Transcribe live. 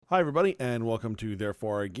Hi, everybody, and welcome to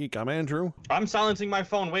Therefore I Geek. I'm Andrew. I'm silencing my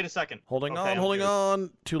phone. Wait a second. Holding on.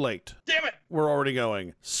 Too late. Damn it! We're already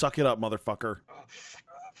going. Suck it up, motherfucker.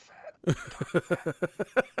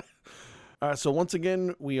 So once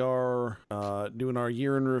again, we are doing our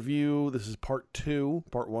year in review. This is part 2.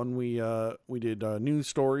 Part 1, we did news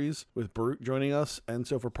stories with Baruch joining us. And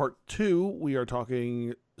so for part 2, we are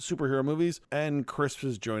talking superhero movies, and Chris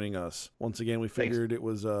is joining us. Once again, we figured it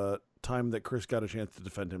was time that Chris got a chance to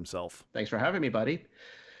defend himself. Thanks for having me, buddy.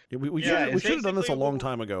 Yeah, we should have done this a long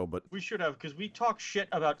time ago, but we should have, because we talk shit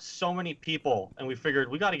about so many people, and we figured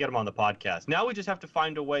we got to get them on the podcast. Now we just have to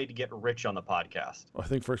find a way to get Rich on the podcast. I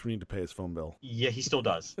think first we need to pay his phone bill. Yeah, he still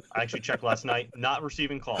does. I actually checked last night. Not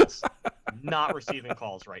receiving calls. Not receiving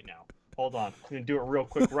calls right now. Hold on, I'm gonna do it real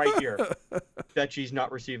quick right here. Bet she's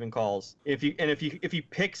not receiving calls. If he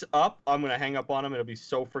picks up, I'm gonna hang up on him. It'll be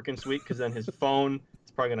so freaking sweet, because then his phone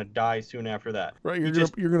is probably gonna die soon after that. Right,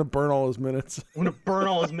 you're gonna burn all his minutes. I'm gonna burn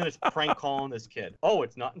all his minutes prank calling this kid. Oh,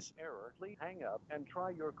 it's not in error. Please hang up and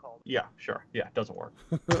try your call. Yeah, sure. Yeah, it doesn't work.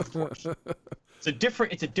 Of course. It's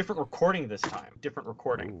a different recording this time. Different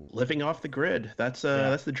recording. Ooh, living off the grid. That's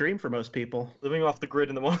the dream for most people. Living off the grid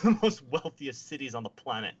in one of the most wealthiest cities on the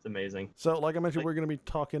planet. It's amazing. So, like I mentioned, we're going to be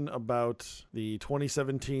talking about the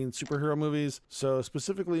 2017 superhero movies. So,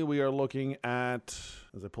 specifically, we are looking at,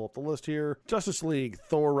 as I pull up the list here, Justice League,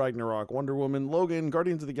 Thor Ragnarok, Wonder Woman, Logan,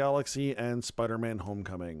 Guardians of the Galaxy, and Spider-Man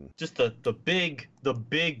Homecoming. Just the big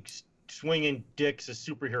swinging dicks of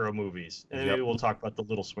superhero movies, and maybe we'll talk about the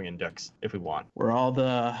little swinging dicks if we want. Where all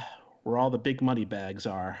the big money bags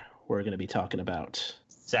are, we're going to be talking about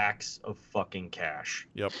sacks of fucking cash.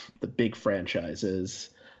 Yep. The big franchises.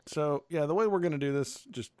 So, yeah, the way we're going to do this,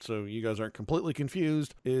 just so you guys aren't completely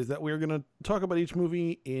confused, is that we're going to talk about each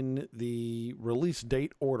movie in the release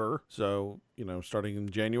date order. So, starting in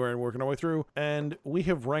January and working our way through. And we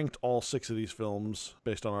have ranked all 6 of these films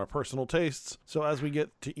based on our personal tastes. So as we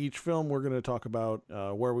get to each film, we're going to talk about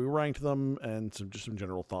where we ranked them and some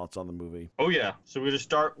general thoughts on the movie. Oh, yeah. So we're going to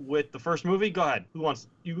start with the first movie. Go ahead. Who wants...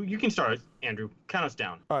 You can start, Andrew. Count us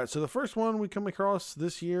down. All right. So the first one we come across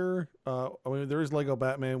this year, there is Lego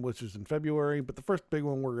Batman, which is in February. But the first big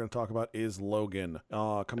one we're going to talk about is Logan,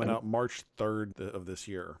 coming out March 3rd of this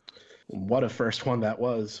year. What a first one that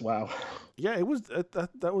was. Wow. Yeah, it was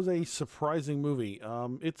that was a surprising movie.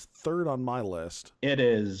 It's 3rd on my list. It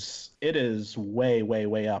is way, way,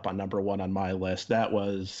 way up on number 1 on my list. That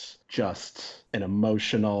was just an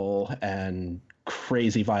emotional and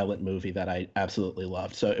crazy violent movie that I absolutely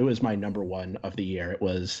loved. So it was my number 1 of the year. It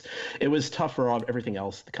was tough for everything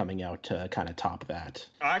else coming out to kind of top that.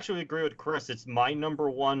 I actually agree with Chris. It's my number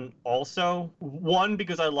 1 also. 1,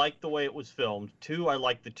 because I liked the way it was filmed. 2, I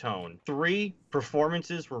liked the tone. 3,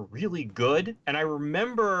 performances were really good. And I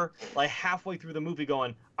remember like halfway through the movie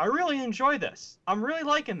going, I really enjoy this. I'm really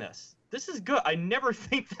liking this. This is good. I never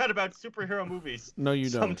think that about superhero movies. No, you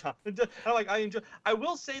don't. Sometimes I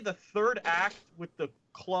will say the 3rd act with the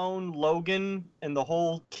clone Logan and the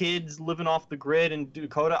whole kids living off the grid in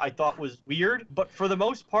Dakota, I thought was weird. But for the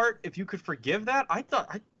most part, if you could forgive that, I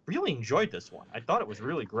really enjoyed this one. I thought it was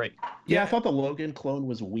really great. Yeah, I thought the Logan clone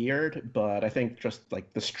was weird, but I think just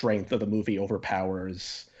like the strength of the movie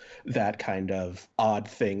overpowers that kind of odd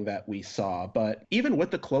thing that we saw. But even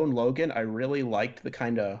with the clone Logan, I really liked the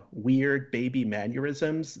kind of weird baby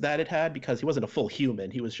mannerisms that it had, because he wasn't a full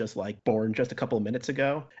human. He was just like born just a couple of minutes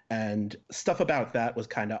ago. And stuff about that was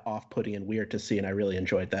kind of off-putting and weird to see, and I really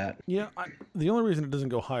enjoyed that. Yeah, the only reason it doesn't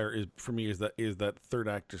go higher is 3rd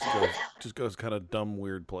act just goes kind of dumb,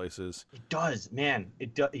 weird places. It does, man.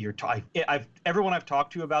 It does. Everyone I've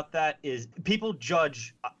talked to about that is people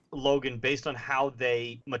judge Logan based on how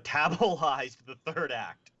they metabolized the 3rd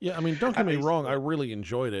act. Yeah, I mean, don't get me wrong, I really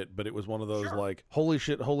enjoyed it, but it was one of those like, holy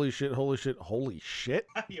shit, holy shit, holy shit, holy shit.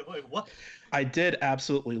 Wait, what? I did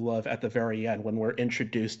absolutely love at the very end when we're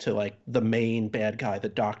introduced to like the main bad guy, the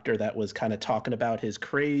doctor that was kind of talking about his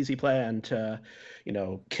crazy plan to,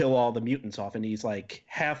 kill all the mutants off. And he's like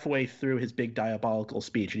halfway through his big diabolical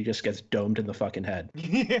speech and he just gets domed in the fucking head.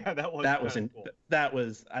 Yeah, I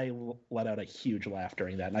let out a huge laugh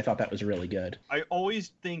during that. And I thought that was really good. I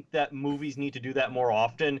always think that movies need to do that more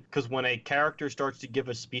often, because when a character starts to give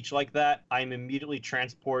a speech like that, I'm immediately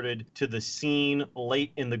transported to the scene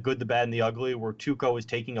late in The Good, the Bad, and the Ugly where Tuco is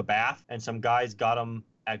taking a bath and some guys got him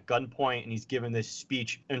at gunpoint and he's giving this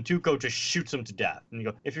speech and Tuco just shoots him to death. And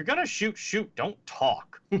you go, if you're gonna shoot, don't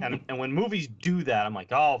talk. and when movies do that, I'm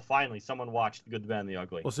like, oh, finally someone watched The Good, the Bad, and the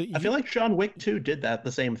Ugly. Well, see, I feel like John Wick 2 did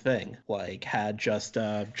the same thing. Like had just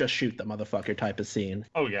shoot the motherfucker type of scene.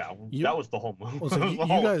 Oh yeah, that was the whole movie. Well, so you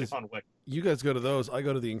guys, John Wick. You guys go to those. I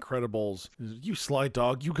go to The Incredibles. You sly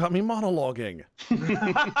dog, you got me monologuing.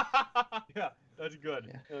 Yeah, that's good.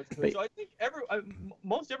 Yeah. That's good. So I think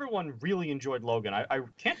most everyone really enjoyed Logan. I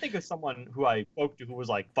can't think of someone who I spoke to who was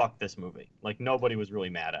like, fuck this movie. Like, nobody was really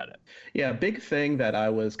mad at it. Yeah, big thing that I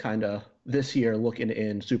was kind of this year looking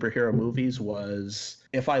in superhero movies was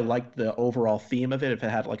if I liked the overall theme of it, if it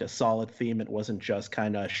had like a solid theme, it wasn't just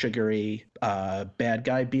kind of sugary bad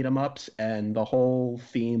guy beat 'em ups, and the whole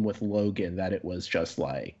theme with Logan, that it was just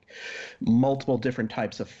like multiple different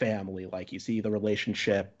types of family. Like you see the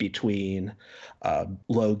relationship between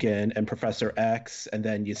Logan and Professor X, and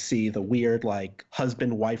then you see the weird like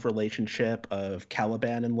husband-wife relationship of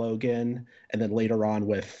Caliban and Logan, and then later on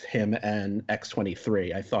with him and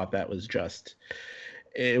X-23. I thought that was just,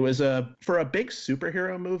 it was for a big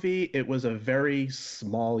superhero movie, it was a very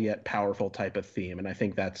small yet powerful type of theme, and I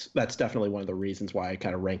think that's definitely one of the reasons why I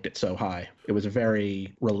kind of ranked it so high. It was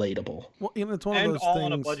very relatable. Well, it's one And of those all things.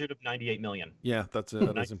 on a budget of $98 million. Yeah, that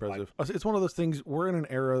is impressive. It's one of those things. We're in an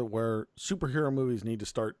era where superhero movies need to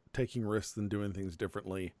start taking risks and doing things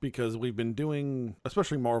differently, because we've been doing,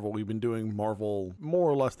 especially Marvel, we've been doing Marvel more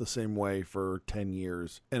or less the same way for 10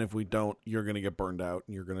 years. And if we don't, you're going to get burned out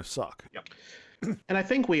and you're going to suck. Yep. And I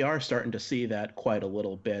think we are starting to see that quite a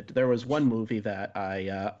little bit. There was one movie that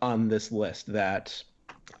I on this list that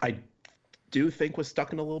I do think was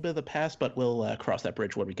stuck in a little bit of the past, but we'll cross that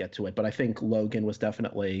bridge when we get to it. But I think Logan was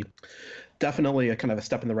definitely a kind of a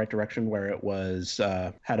step in the right direction, where it was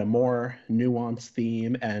had a more nuanced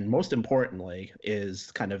theme, and most importantly is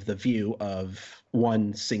kind of the view of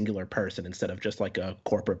one singular person instead of just like a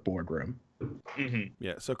corporate boardroom. Mm-hmm.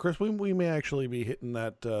 Yeah, so Chris, we may actually be hitting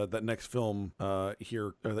that next film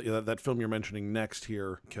here, or that film you're mentioning next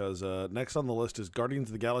here, because next on the list is Guardians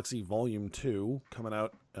of the Galaxy Volume 2, coming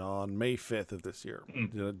out on May 5th of this year.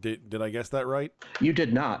 Did I guess that right? You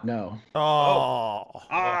did not, no. Oh.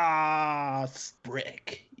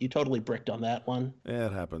 Brick. You totally bricked on that one. Yeah,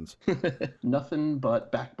 it happens. Nothing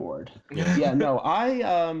but backboard. Yeah, no,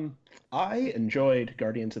 I enjoyed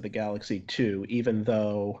Guardians of the Galaxy 2, even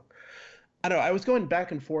though I don't know, I was going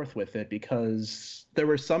back and forth with it because there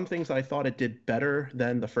were some things I thought it did better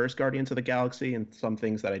than the first Guardians of the Galaxy, and some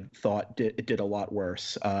things that I thought it did a lot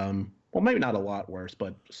worse. Well, maybe not a lot worse,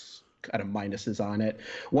 but kind of minuses on it.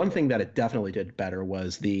 One thing that it definitely did better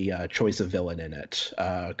was the choice of villain in it.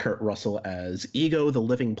 Kurt Russell as Ego the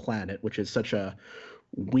Living Planet, which is such a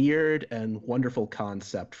weird and wonderful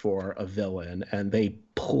concept for a villain, and they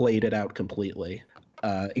played it out completely.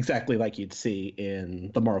 Exactly like you'd see in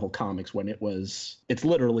the Marvel comics, when it's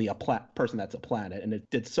literally a person that's a planet, and it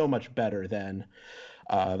did so much better than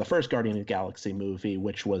the first Guardian of the Galaxy movie,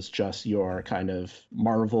 which was just your kind of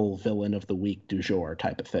Marvel villain of the week du jour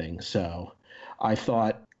type of thing. So I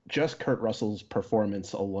thought just Kurt Russell's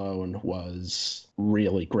performance alone was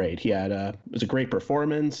really great. It was a great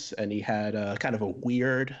performance, and he had a kind of a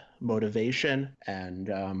weird motivation,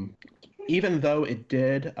 and even though it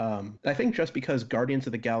did, I think just because Guardians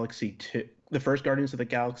of the Galaxy 2, the first Guardians of the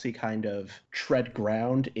Galaxy kind of tread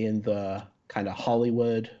ground in the kind of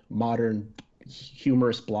Hollywood modern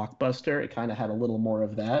humorous blockbuster, it kind of had a little more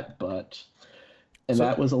of that,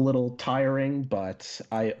 that was a little tiring, but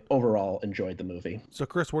I overall enjoyed the movie. So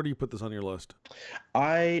Chris, where do you put this on your list?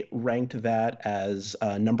 I ranked that as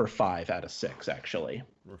number 5 out of 6, actually.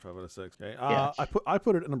 Number 5 out of 6. Okay. Yeah. I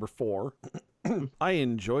put it at number 4. I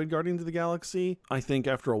enjoyed Guardians of the Galaxy. I think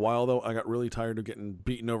after a while, though, I got really tired of getting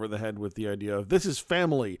beaten over the head with the idea of, this is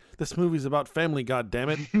family. This movie's about family,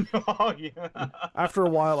 goddammit. Oh, yeah. After a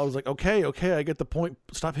while, I was like, okay, I get the point.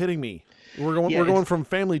 Stop hitting me. We're going from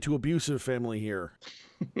family to abusive family here.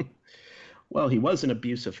 Well, he was an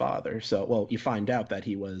abusive father, so, you find out that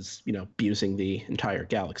he was, abusing the entire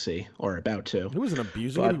galaxy, or about to. He wasn't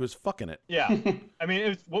abusing it, he was fucking it. Yeah. I mean, it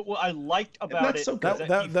was, what I liked about it... So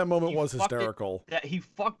that moment was hysterical. That he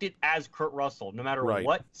fucked it as Kurt Russell. No matter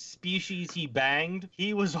what species he banged,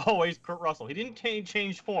 he was always Kurt Russell. He didn't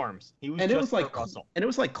change forms. He was Kurt Russell. And it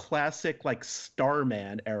was like classic, like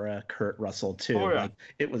Starman era Kurt Russell, too. Oh, yeah. Like,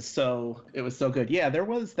 it was so good. Yeah, there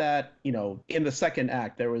was that, in the second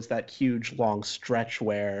act, there was that huge long stretch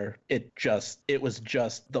where it was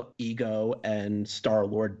just the Ego and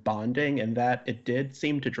Star-Lord bonding, and that it did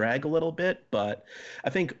seem to drag a little bit, but I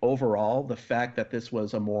think overall the fact that this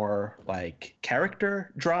was a more like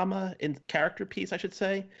character piece, I should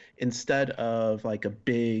say, instead of like a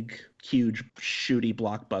big huge shooty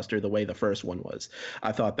blockbuster the way the first one was.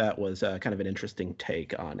 I thought that was kind of an interesting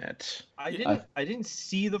take on it. I didn't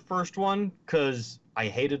see the first one because I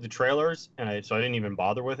hated the trailers, so I didn't even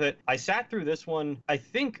bother with it. I sat through this one. I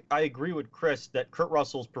think I agree with Chris that Kurt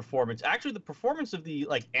Russell's performance, actually the performance of the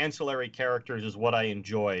like ancillary characters, is what I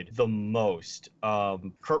enjoyed the most.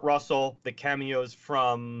 Kurt Russell, the cameos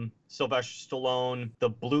from Sylvester Stallone, the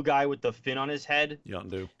blue guy with the fin on his head.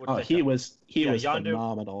 Yondu. Oh, he was Yondu,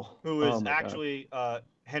 phenomenal. Who is actually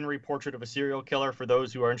Henry, Portrait of a Serial Killer, for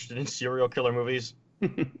those who are interested in serial killer movies.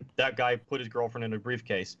 That guy put his girlfriend in a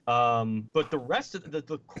briefcase. But the rest of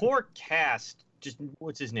the core cast, just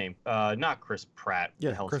what's his name? Not Chris Pratt.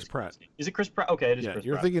 Yeah, Chris Pratt. Is it Chris Pratt? Okay, it is. Yeah, Chris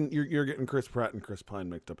you're Pratt. thinking you're getting Chris Pratt and Chris Pine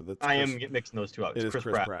mixed up. But that's I am mixing those two up. It's Chris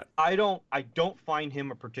Pratt. I don't find him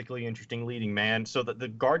a particularly interesting leading man. So that the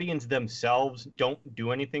Guardians themselves don't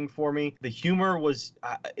do anything for me. The humor was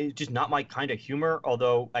it's just not my kind of humor.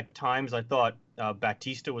 Although at times I thought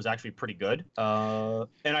Batista was actually pretty good. And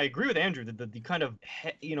I agree with Andrew that the kind of,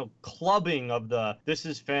 clubbing of this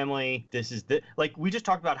is family, this is like we just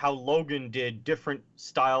talked about how Logan did different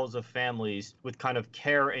styles of families with kind of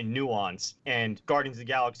care and nuance, and Guardians of the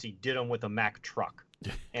Galaxy did them with a Mack truck.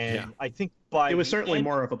 And yeah. I think it was certainly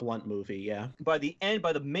more of a blunt movie, yeah. By the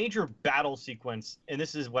major battle sequence, and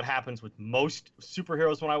this is what happens with most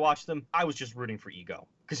superheroes when I watch them, I was just rooting for Ego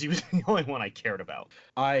because he was the only one I cared about.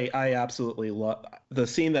 I absolutely love the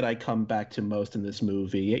scene that I come back to most in this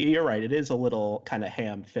movie. You're right, it is a little kind of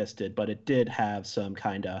ham-fisted, but it did have some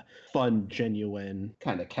kind of fun, genuine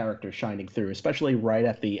kind of character shining through, especially right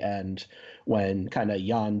at the end when kind of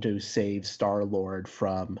Yondu saves Star-Lord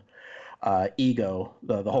from Ego,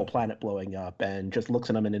 the whole planet blowing up, and just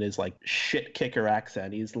looks at him and in his like shit kicker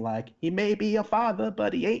accent, he's like, he may be your father,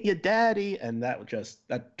 but he ain't your daddy. And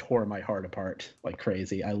that tore my heart apart like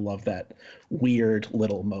crazy. I love that weird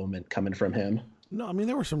little moment coming from him. No, I mean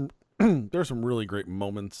there were some really great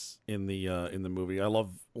moments in the movie. I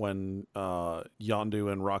love when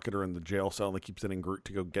Yondu and Rocket are in the jail cell and they keep sending Groot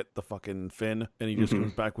to go get the fucking fin, and he just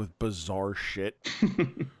comes back with bizarre shit.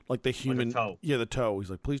 Like the human, like toe. Yeah, the toe. He's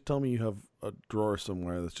like, please tell me you have a drawer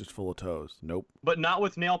somewhere that's just full of toes. Nope. But not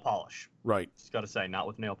with nail polish. Right. Just got to say, not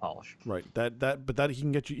with nail polish. Right. But he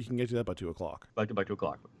can get you that by 2:00. By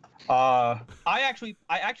 2:00. I actually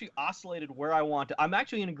oscillated where I want to. I'm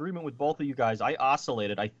actually in agreement with both of you guys. I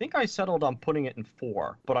oscillated. I think I settled on putting it in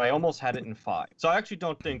 4, but I almost had it in 5. So I actually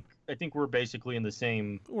I think we're basically in the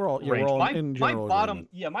same range. We're all in general agreement.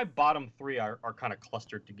 My bottom 3 are kind of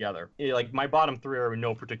clustered together. Yeah, like my bottom 3 are in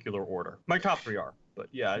no particular order. My top 3 are. But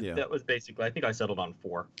yeah, that was basically, I think I settled on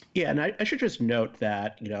 4. Yeah, and I should just note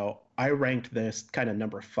that, I ranked this kind of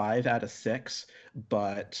number 5 out of 6,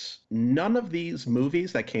 but none of these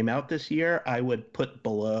movies that came out this year I would put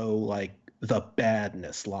below like the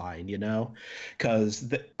badness line,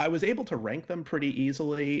 because I was able to rank them pretty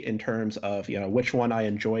easily in terms of, which one I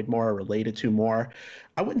enjoyed more or related to more.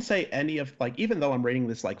 I wouldn't say any of, like, even though I'm rating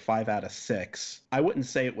this like 5 out of 6, I wouldn't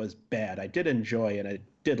say it was bad. I did enjoy and I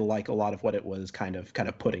did like a lot of what it was kind of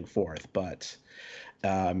putting forth, but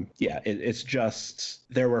it's just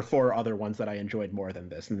there were 4 other ones that I enjoyed more than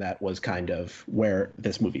this, and that was kind of where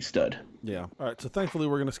this movie stood. Yeah. All right. So thankfully,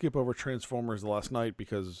 we're going to skip over Transformers last night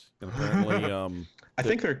because apparently, I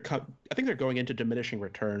think they're going into diminishing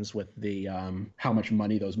returns with the how much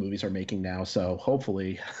money those movies are making now. So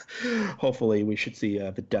hopefully we should see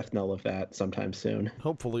the death knell of that sometime soon.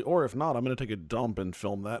 Hopefully, or if not, I'm going to take a dump and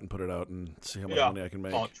film that and put it out and see how much money I can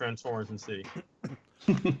make. Transformers and City.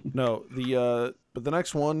 No, but the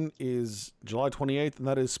next one is July 28th, and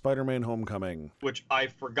that is Spider-Man: Homecoming, which I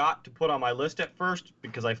forgot to put on my list at first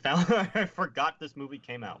because I forgot this movie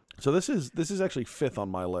came out. So this is actually 5th on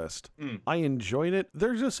my list. I enjoyed it.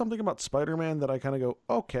 There's just something about Spider-Man that I kind of go,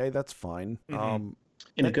 okay, that's fine.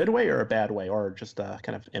 In a good way or a bad way, or just a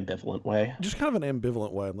kind of ambivalent way? Just kind of an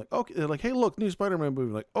ambivalent way. I'm like, okay, they're like, hey, look, new Spider-Man movie.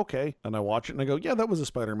 I'm like, okay. And I watch it and I go, yeah, that was a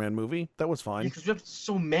Spider-Man movie. That was fine. Because we have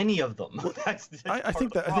so many of them. I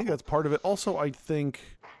think that's part of it. Also, I think,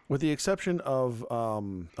 with the exception of,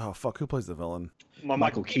 who plays the villain?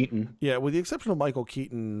 Michael Keaton. Yeah, with the exception of Michael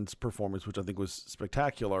Keaton's performance, which I think was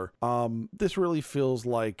spectacular, this really feels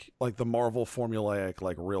like the Marvel formulaic,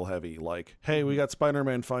 like real heavy. Like, hey, we got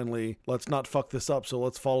Spider-Man finally. Let's not fuck this up, so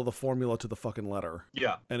let's follow the formula to the fucking letter.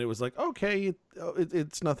 Yeah. And it was like, okay,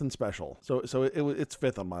 it's nothing special. So it's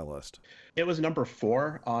 5th on my list. It was number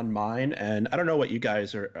 4 on mine, and I don't know what you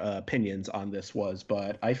guys' opinions on this was,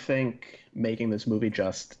 but I think making this movie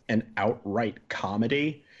just an outright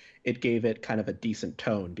comedy, it gave it kind of a decent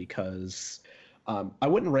tone because I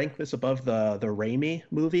wouldn't rank this above the Raimi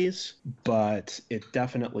movies, but it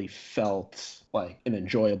definitely felt like an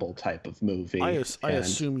enjoyable type of movie. I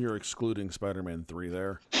assume you're excluding Spider-Man 3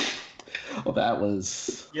 there. Well, that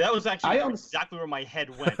was... Yeah, that was actually exactly where my head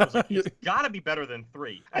went. I was like, it's got to be better than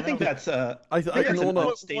 3. I think that's... I know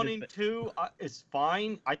 1 and 2 is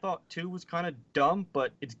fine. I thought 2 was kind of dumb,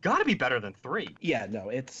 but it's got to be better than 3. Yeah, no,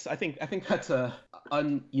 it's... I think that's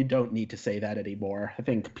you don't need to say that anymore. I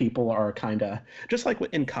think people are kind of... Just like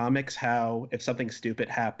in comics, how if something stupid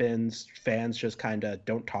happens, fans just kind of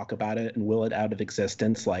don't talk about it and will it out of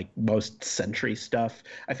existence, like most Sentry stuff.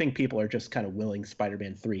 I think people are just kind of willing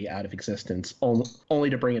Spider-Man 3 out of existence, only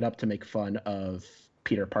to bring it up to make fun of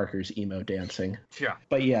Peter Parker's emo dancing. Yeah.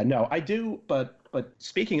 But yeah, no, I do. But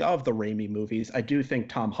speaking of the Raimi movies, I do think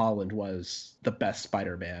Tom Holland was the best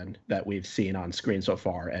Spider-Man that we've seen on screen so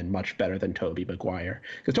far, and much better than Tobey Maguire.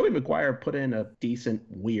 Because Tobey Maguire put in a decent,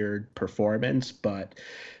 weird performance, but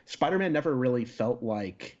Spider-Man never really felt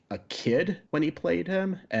like a kid when he played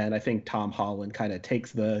him. And I think Tom Holland kind of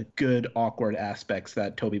takes the good, awkward aspects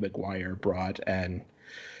that Tobey Maguire brought and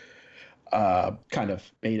kind of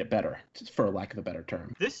made it better, for lack of a better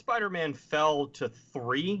term. This Spider-Man fell to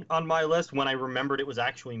 3 on my list when I remembered it was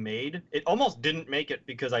actually made. It almost didn't make it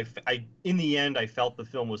because I in the end, I felt the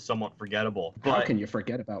film was somewhat forgettable. But, how can you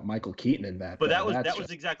forget about Michael Keaton in that? But that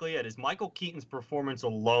was exactly it. Is Michael Keaton's performance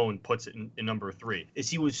alone puts it in number 3. Is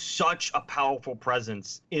he was such a powerful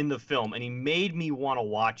presence in the film, and he made me want to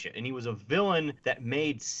watch it. And he was a villain that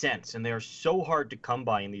made sense, and they are so hard to come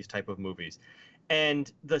by in these type of movies.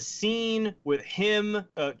 And the scene with him,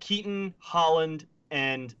 Keaton, Holland,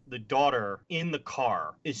 and the daughter in the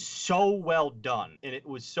car is so well done. And it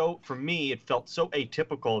was so, for me, it felt so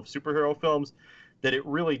atypical of superhero films that it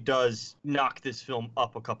really does knock this film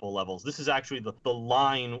up a couple levels. This is actually the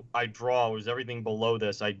line I draw was everything below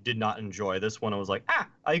this I did not enjoy. This one I was like,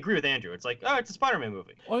 I agree with Andrew. It's like, it's a Spider-Man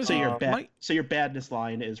movie. So your badness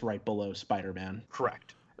line is right below Spider-Man.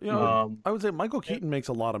 Correct. You know, I would say Michael Keaton makes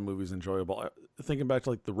a lot of movies enjoyable. Thinking back to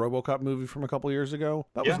like the RoboCop movie from a couple years ago,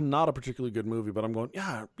 that was not a particularly good movie, but I'm going,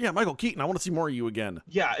 yeah, Michael Keaton, I want to see more of you again.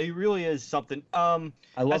 Yeah, it really is something. I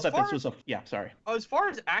love that this was sorry. As far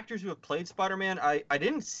as actors who have played Spider-Man, I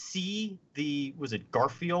didn't see was it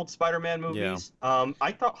Garfield Spider-Man movies? Yeah.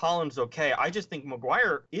 I thought Holland's okay. I just think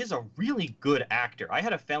Maguire is a really good actor. I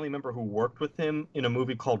had a family member who worked with him in a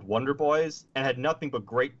movie called Wonder Boys and had nothing but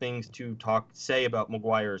great things to say about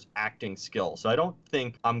Maguire's acting skills. So I don't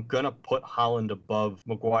think I'm gonna put Holland above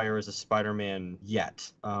Maguire as a Spider-Man yet.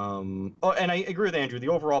 And I agree with Andrew. The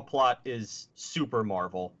overall plot is super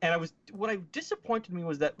Marvel. And what disappointed me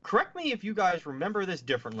was that, correct me if you guys remember this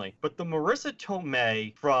differently, but the Marissa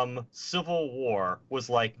Tomei from Civil War was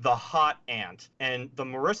like the hot aunt, and the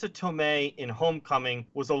Marissa Tomei in Homecoming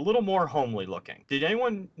was a little more homely looking. Did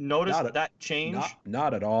anyone notice that change?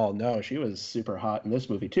 Not at all. No, she was super hot in this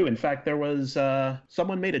movie too. In fact, there was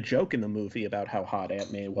someone made a joke in the movie about how hot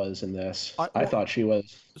Aunt May was in this. I thought she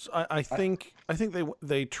was. I think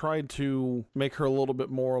they tried to make her a little bit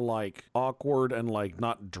more like awkward and like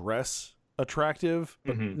not dress attractive,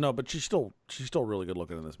 but no, but she's still really good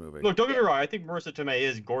looking in this movie. Look, don't get me wrong. I think Marissa Tomei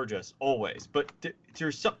is gorgeous always, but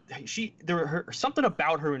there's something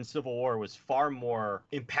about her in Civil War was far more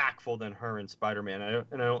impactful than her in Spider-Man.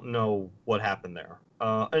 I don't know what happened there.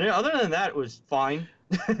 And other than that, it was fine.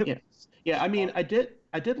 Yeah. I mean, I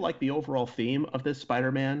did like the overall theme of this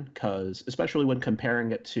Spider-Man, because especially when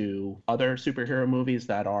comparing it to other superhero movies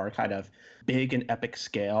that are kind of big and epic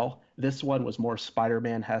scale, this one was more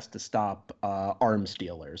Spider-Man has to stop arms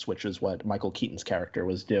dealers, which is what Michael Keaton's character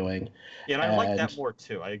was doing. Yeah, and I like that more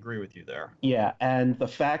too. I agree with you there. Yeah, and the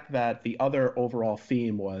fact that the other overall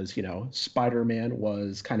theme was, Spider-Man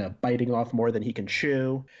was kind of biting off more than he can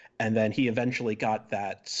chew, and then he eventually got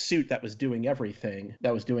that suit that was doing everything,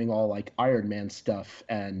 that was doing all like Iron Man stuff,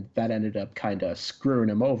 and that ended up kind of screwing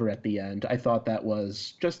him over at the end. I thought that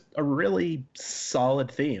was just a really solid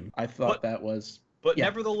theme. I thought that was... But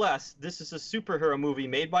nevertheless, this is a superhero movie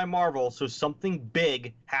made by Marvel, so something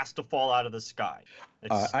big has to fall out of the sky.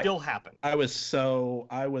 It still happened. I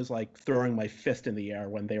was like throwing my fist in the air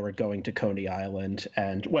when they were going to Coney Island,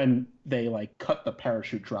 and when they like cut the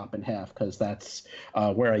parachute drop in half, because that's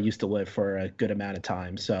where I used to live for a good amount of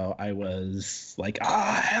time. So I was like,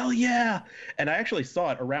 hell yeah. And I actually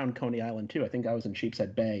saw it around Coney Island too. I think I was in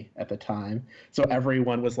Sheepshead Bay at the time. So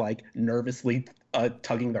everyone was like nervously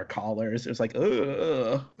tugging their collars. It was like,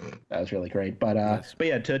 ugh. That was really great. But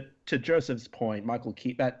yeah, to Joseph's point, Michael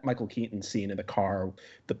Keaton scene in the car,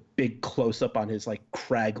 the big close up on his like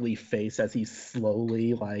craggly face as he's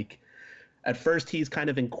slowly like at first he's kind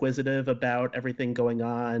of inquisitive about everything going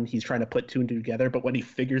on. He's trying to put two and two together, but when he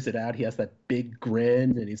figures it out, he has that big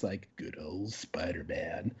grin and he's like, "Good old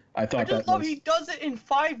Spider-Man." I thought I just that love was... he does it in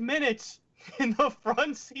 5 minutes in the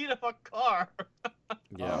front seat of a car.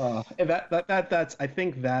 Yeah. And that's I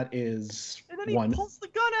think that is And then he one. pulls the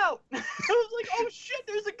gun out. I was like, oh shit,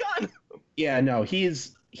 there's a gun. Yeah, no, he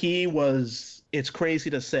was. It's crazy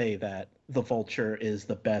to say that the Vulture is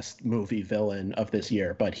the best movie villain of this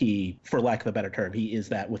year, but he, for lack of a better term, he is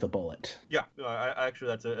that with a bullet. Yeah, actually,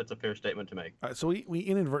 that's a fair statement to make. So we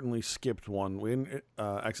inadvertently skipped one. We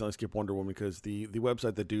accidentally skipped Wonder Woman because the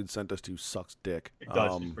website that dude sent us to sucks dick. It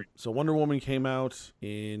does. It's pretty- So Wonder Woman came out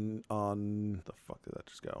on the fuck did that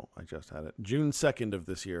just go? I just had it. June 2nd of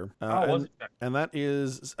this year. was it? And that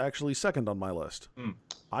is actually second on my list.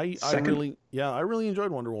 I Second? really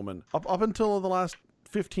enjoyed Wonder Woman up until the last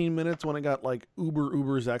 15 minutes when it got like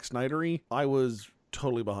uber Zack Snyder-y. I was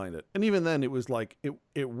totally behind it, and even then it was like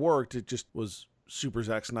it worked. It just was super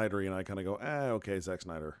Zack Snyder-y, and I kind of go, okay, Zack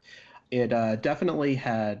Snyder. It definitely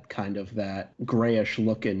had kind of that grayish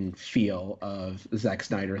look and feel of a Zack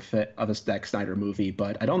Snyder movie,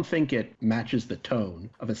 but I don't think it matches the tone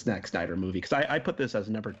of a Zack Snyder movie, because I put this as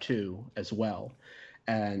number 2 as well.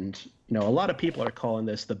 And, you know, a lot of people are calling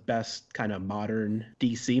this the best kind of modern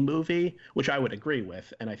DC movie, which I would agree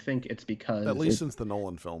with. And I think it's because... At least since the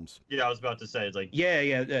Nolan films. Yeah, I was about to say, it's like... Yeah.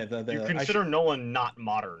 You consider Nolan not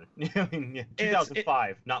modern. I mean,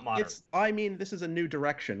 2005, not modern. I mean, this is a new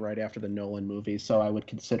direction right after the Nolan movies, so I would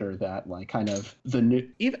consider that like kind of the new...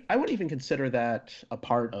 I wouldn't even consider that a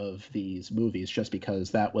part of these movies, just because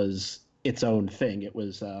that was its own thing. It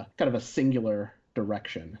was kind of a singular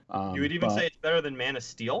direction. You would even say it's better than Man of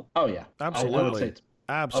Steel? Oh yeah, absolutely. I would say it's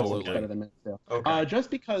Absolutely. better than Man of Steel. Okay.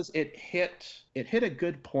 Just because it hit a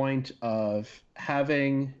good point of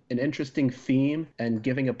having an interesting theme and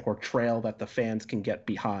giving a portrayal that the fans can get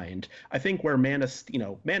behind. I think where Man of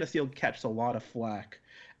Steel catches a lot of flack,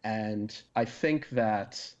 and I think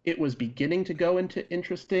that it was beginning to go into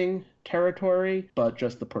interesting territory, but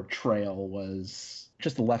just the portrayal was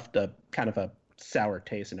just left a kind of a sour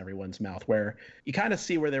taste in everyone's mouth, where you kind of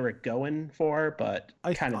see where they were going for, but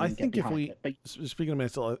kind of didn't get behind it. But speaking of Man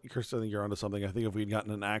of Steel, Chris, I think you're onto something. I think if we'd gotten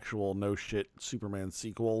an actual no shit Superman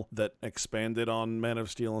sequel that expanded on Man of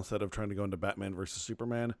Steel instead of trying to go into Batman versus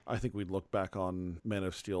Superman, I think we'd look back on Man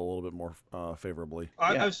of Steel a little bit more favorably.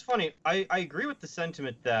 It's funny. I agree with the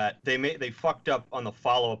sentiment that they fucked up on the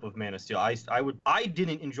follow up of Man of Steel. I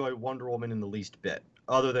didn't enjoy Wonder Woman in the least bit,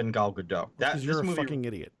 other than Gal Gadot. Because you're a fucking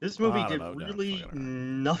idiot. This movie did really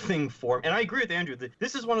nothing for me. And I agree with Andrew.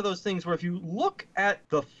 This is one of those things where if you look at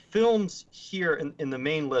the films here in the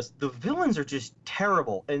main list, the villains are just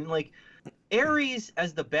terrible. And like Ares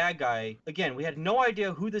as the bad guy, again, we had no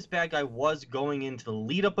idea who this bad guy was going into the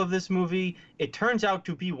lead up of this movie. It turns out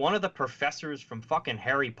to be one of the professors from fucking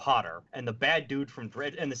Harry Potter and the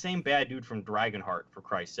same bad dude from Dragonheart, for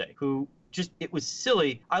Christ's sake, who just, it was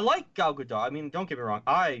silly. I like Gal Gadot. I mean, don't get me wrong.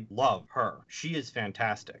 I love her. She is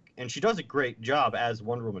fantastic. And she does a great job as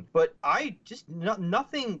Wonder Woman. But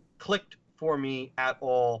nothing clicked for me at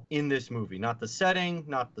all in this movie. Not the setting,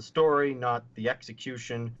 not the story, not the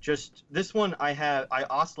execution. Just this one I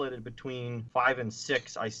oscillated between 5 and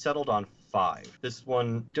 6. I settled on 5. This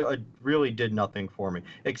one really did nothing for me,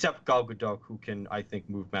 except Gal Gadot, who can, I think,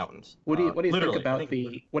 move mountains. What do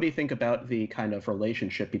you think about the kind of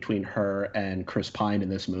relationship between her and Chris Pine in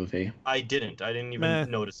this movie? I didn't even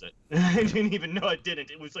notice it. I didn't even know it didn't.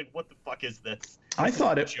 It was like, what the fuck is this? I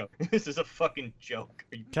thought it. Joke. This is a fucking joke.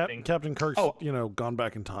 Are you kidding? Captain Kirk's, gone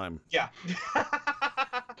back in time. Yeah.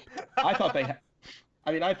 I thought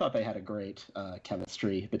they had a great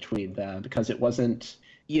chemistry between them, because it wasn't.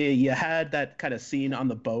 You had that kind of scene on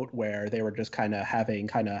the boat where they were just kind of having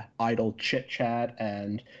kind of idle chit chat,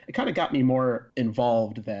 and it kind of got me more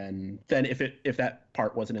involved than if that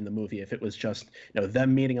part wasn't in the movie. If it was just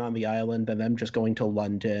them meeting on the island and them just going to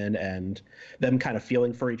London and them kind of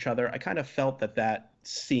feeling for each other, I kind of felt that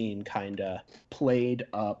scene kind of played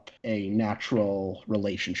up a natural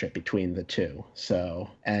relationship between the two. So,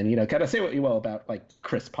 and kind of say what you will about like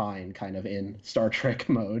Chris Pine kind of in Star Trek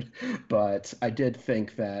mode, but I did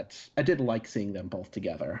think that I did like seeing them both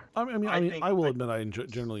together. I will admit I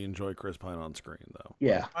generally enjoy Chris Pine on screen though.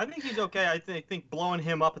 Yeah, I think he's okay. I think blowing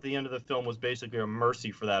him up at the end of the film was basically a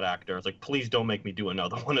mercy for that actor. It's like, please don't make me do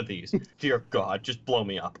another one of these. Dear God, just blow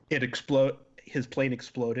me up. His plane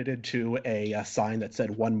exploded into a sign that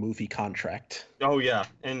said 1 movie contract. Oh yeah,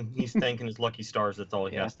 and he's thanking his lucky stars. That's all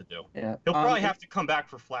he Yeah. has to do. Yeah. He'll probably have to come back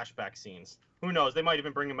for flashback scenes. Who knows? They might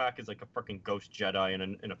even bring him back as like a freaking ghost Jedi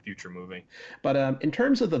in a future movie. But in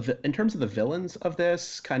terms of the villains of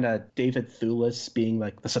this, kind of David Thewlis being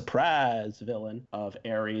like the surprise villain of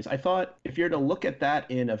Ares, I thought if you're to look at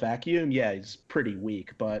that in a vacuum, yeah, he's pretty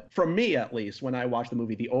weak. But for me, at least, when I watched the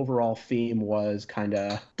movie, the overall theme was kind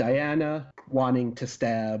of Diana wanting to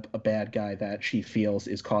stab a bad guy that she feels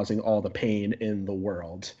is causing all the pain in the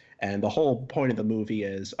world. And the whole point of the movie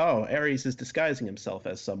is, oh, Ares is disguising himself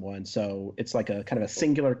as someone, so it's like a kind of a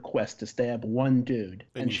singular quest to stab one dude.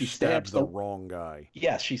 And she stabs the wrong guy.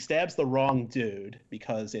 Yes, she stabs the wrong dude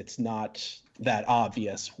because it's not that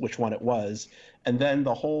obvious which one it was. And then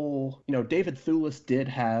the whole, David Thewlis did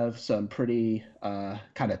have some pretty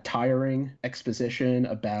kind of tiring exposition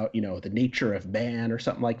about, the nature of man or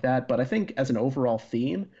something like that. But I think as an overall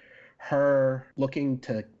theme, her looking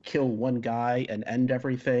to kill one guy and end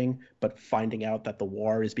everything, but finding out that the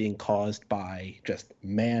war is being caused by just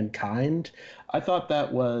mankind, I thought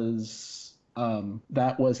that was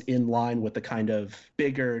in line with the kind of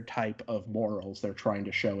bigger type of morals they're trying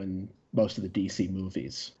to show in most of the DC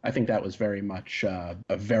movies. I think that was very much a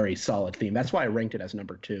very solid theme. That's why I ranked it as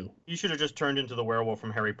number 2. You should have just turned into the werewolf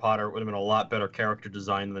from Harry Potter. It would have been a lot better character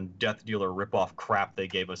design than Death Dealer ripoff crap they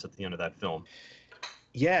gave us at the end of that film.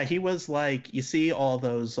 Yeah, he was like, you see all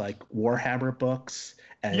those like Warhammer books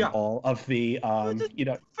and all of the,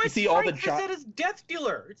 you see all the said as Death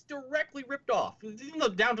Dealer. It's directly ripped off,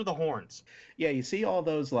 down to the horns. Yeah, you see all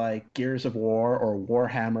those like Gears of War or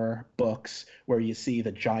Warhammer books where you see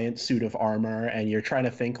the giant suit of armor, and you're trying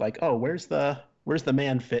to think like, oh, where's the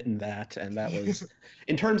man fit in that? And that was,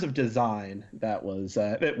 in terms of design, that was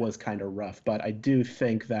it was kind of rough. But I do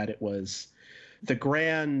think that it was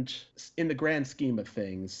in the grand scheme of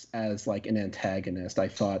things, as like an antagonist, I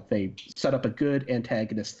thought they set up a good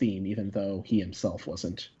antagonist theme, even though he himself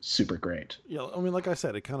wasn't super great. Yeah, I mean, like I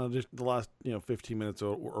said, it kind of just the last 15 minutes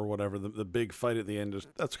or whatever, the big fight at the end,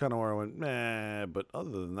 that's kind of where I went, meh. But other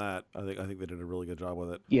than that, I think they did a really good job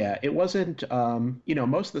with it. Yeah, it wasn't.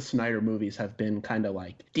 Most of the Snyder movies have been kind of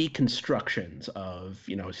like deconstructions of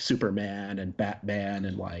Superman and Batman,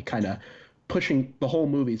 and like kind of pushing, the whole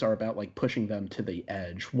movies are about like pushing them to the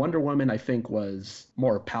edge. Wonder Woman, I think, was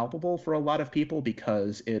more palpable for a lot of people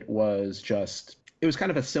because it was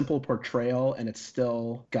kind of a simple portrayal, and it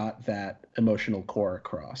still got that emotional core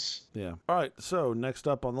across. Yeah. All right. So next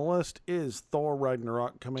up on the list is Thor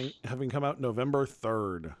Ragnarok, having come out November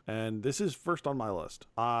 3rd. And this is first on my list.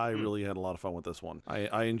 I really had a lot of fun with this one.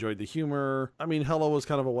 I enjoyed the humor. I mean, Hela was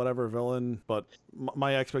kind of a whatever villain, but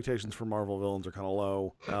my expectations for Marvel villains are kind of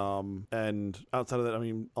low. And outside of that, I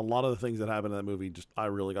mean, a lot of the things that happened in that movie, I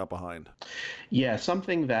really got behind. Yeah,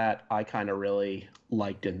 something that I kind of really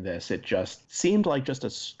liked in this, it just seemed like just a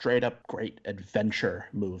straight up great adventure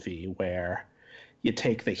movie where you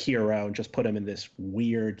take the hero and just put him in this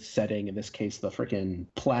weird setting, in this case the freaking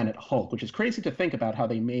Planet Hulk, which is crazy to think about how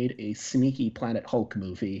they made a sneaky Planet Hulk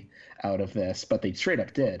movie out of this, but they straight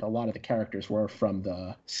up did. A lot of the characters were from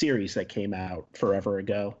the series that came out forever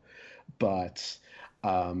ago, but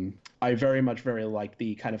I very liked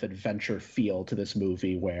the kind of adventure feel to this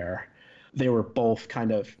movie where they were both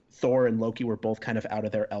kind of, Thor and Loki were both kind of out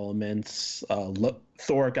of their elements.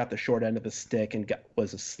 Thor got the short end of the stick and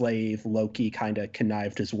was a slave. Loki kind of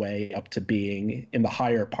connived his way up to being in the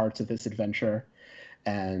higher parts of this adventure.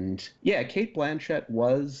 And yeah, Cate Blanchett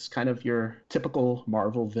was kind of your typical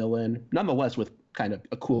Marvel villain, nonetheless with kind of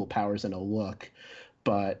a cool powers and a look.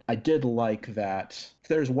 But I did like that.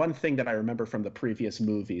 There's one thing that I remember from the previous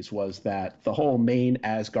movies was that the whole main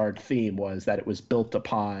Asgard theme was that it was built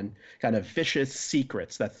upon kind of vicious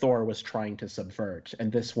secrets that Thor was trying to subvert.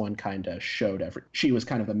 And this one kind of showed she was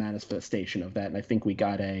kind of the manifestation of that. And I think we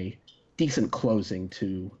got a decent closing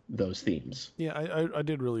to those themes. Yeah, I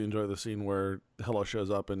did really enjoy the scene where Hela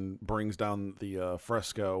shows up and brings down the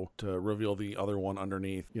fresco to reveal the other one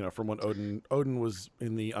underneath, from when Odin was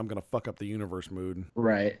in the I'm gonna fuck up the universe mood.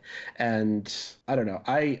 Right. And I don't know,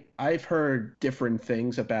 I've heard different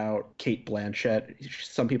things about Cate Blanchett.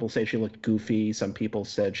 Some people say she looked goofy, some people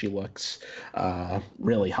said she looks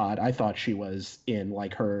really hot. I thought she was in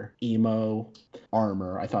like her emo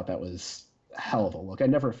armor. I thought that was a hell of a look. I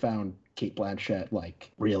never found Cate Blanchett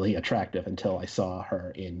like really attractive until I saw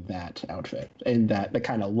her in that outfit, in the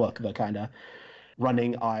kind of look, the kind of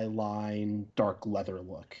running eye line, dark leather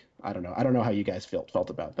look. I don't know how you guys felt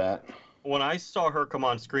about that. When I saw her come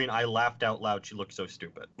on screen, I laughed out loud. She looked so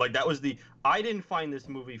stupid. Like, I didn't find this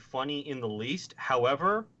movie funny in the least.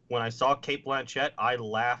 However, when I saw Cate Blanchett, I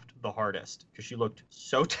laughed the hardest because she looked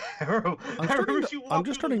so terrible. I'm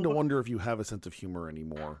just starting to wonder if you have a sense of humor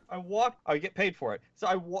anymore. I get paid for it.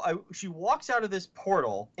 So she walks out of this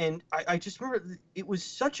portal, and I just remember it was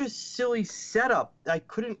such a silly setup. I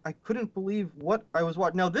couldn't believe what I was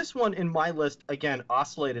watching. Now this one in my list again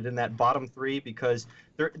oscillated in that bottom three because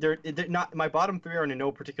they're not, my bottom three are in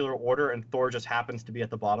no particular order, and Thor just happens to be at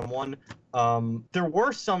the bottom one. There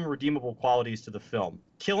were some redeemable qualities to the film.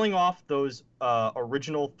 Killing off those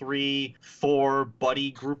original 3 Thor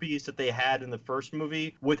buddy groupies that they had in the first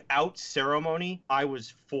movie without ceremony, I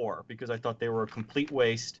was for, because I thought they were a complete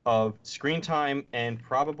waste of screen time and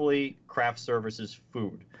probably craft services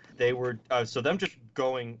food. They were so them just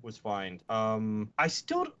going was fine. I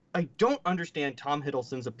don't understand Tom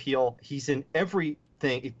Hiddleston's appeal. He's in everything.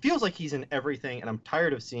 It feels like he's in everything, and I'm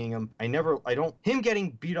tired of seeing him. Him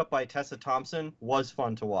getting beat up by Tessa Thompson was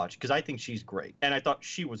fun to watch because I think she's great, and I thought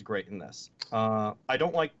she was great in this.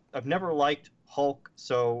 I've never liked Hulk,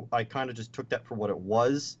 so I kind of just took that for what it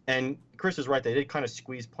was. And Chris is right; they did kind of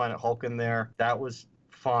squeeze Planet Hulk in there. That was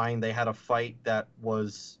fine. They had a fight that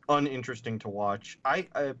was uninteresting to watch.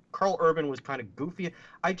 Carl Urban was kind of goofy.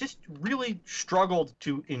 I just really struggled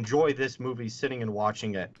to enjoy this movie sitting and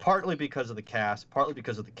watching it, partly because of the cast, partly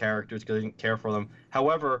because of the characters, because I didn't care for them.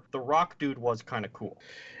 However, the Rock dude was kind of cool.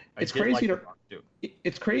 It's crazy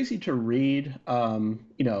to read,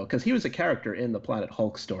 because he was a character in the Planet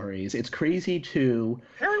Hulk stories. It's crazy to...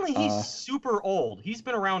 Apparently he's super old. He's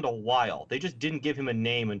been around a while. They just didn't give him a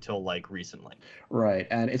name until, recently. Right,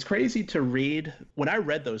 and it's crazy to read. When I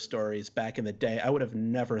read those stories back in the day, I would have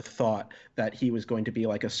never thought that he was going to be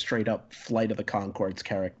like a straight-up Flight of the Conchords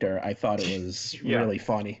character. I thought it was really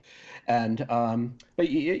funny. And but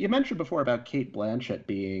you mentioned before about Cate Blanchett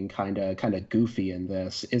being kind of goofy in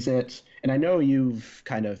this. Is it? And I know you've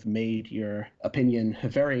kind of made your opinion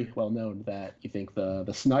very well known that you think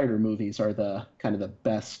the Snyder movies are the kind of the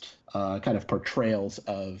best kind of portrayals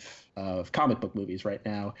of comic book movies right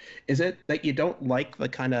now. Is it that you don't like the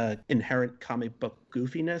kind of inherent comic book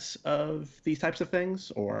goofiness of these types of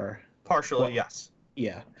things, or partially? Yes.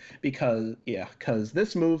 Yeah, because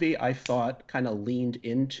this movie I thought kind of leaned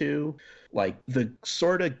into the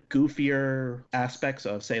sort of goofier aspects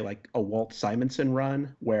of, say, a Walt Simonson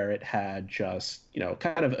run, where it had just,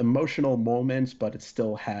 kind of emotional moments, but it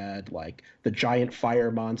still had the giant fire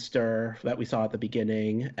monster that we saw at the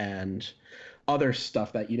beginning and other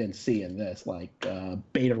stuff that you didn't see in this,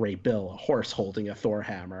 Beta Ray Bill, a horse holding a Thor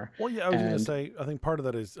hammer. Well, yeah, I was going to say, I think part of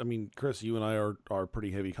that is, Chris, you and I are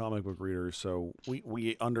pretty heavy comic book readers, so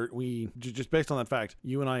we just based on that fact,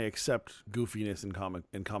 you and I accept goofiness in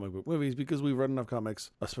comic book movies because we've read enough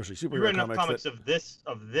comics, especially superhero comics. We've read enough comics of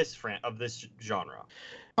this genre.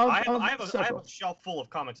 I have a shelf full of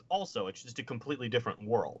comics also. It's just a completely different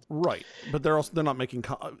world. Right, but they're not making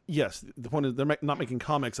yes. The point is they're not making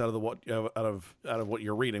comics out of what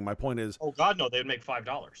you're reading. My point is, oh God, no, they'd make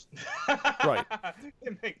 $5. Right.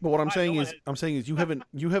 But what I'm saying is you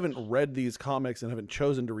haven't read these comics and haven't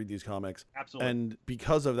chosen to read these comics. Absolutely. And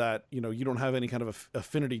because of that, you don't have any kind of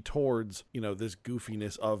affinity towards this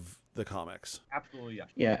goofiness of the comics. Absolutely, yes.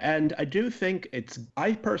 Yeah, and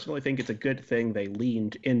I personally think it's a good thing they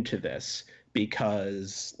leaned into this,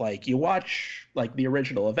 because you watch the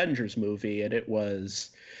original Avengers movie and it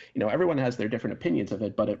was, everyone has their different opinions of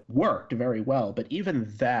it, but it worked very well. But even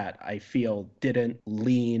that, I feel, didn't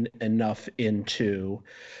lean enough into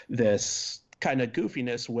this kind of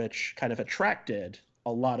goofiness, which kind of attracted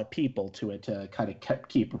a lot of people to it to kind of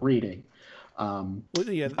keep reading. I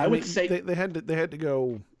would say they had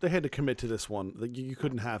to commit to this one. You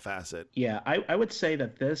couldn't half-ass it. Yeah, I would say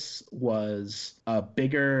that this was a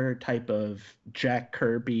bigger type of Jack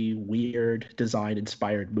Kirby weird design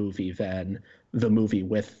inspired movie than the movie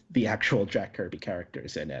with the actual Jack Kirby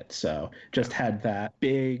characters in it. So just had that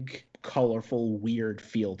big, colorful, weird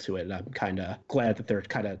feel to it. And I'm kind of glad that they're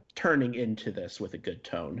kind of turning into this with a good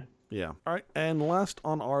tone. Yeah. All right. And last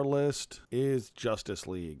on our list is Justice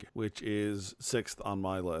League, which is 6th on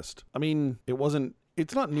my list.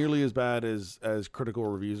 It's not nearly as bad as critical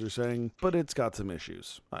reviews are saying, but it's got some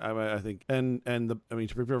issues. I think, and to be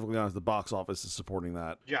perfectly honest, the box office is supporting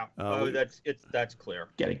that. Yeah, that's clear.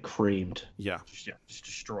 Getting creamed. Yeah, just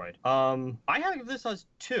destroyed. I have this as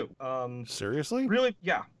 2. Seriously? Really?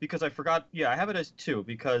 Yeah, because I forgot. Yeah, I have it as 2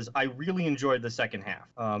 because I really enjoyed the second half.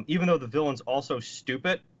 Even though the villain's also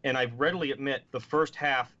stupid, and I readily admit the first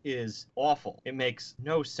half is awful. It makes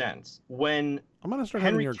no sense. When I'm gonna start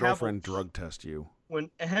having your girlfriend drug test you. When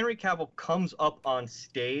Henry Cavill comes up on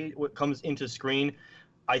stage, comes into screen,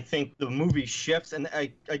 I think the movie shifts, and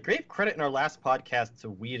I gave credit in our last podcast to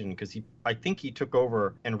Whedon because I think he took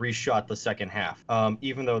over and reshot the second half,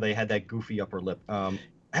 even though they had that goofy upper lip.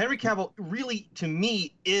 Henry Cavill really, to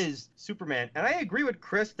me, is Superman, and I agree with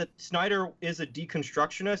Chris that Snyder is a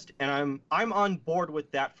deconstructionist, and I'm on board with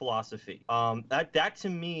that philosophy. That to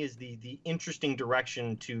me is the interesting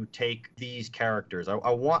direction to take these characters.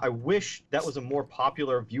 I wish that was a more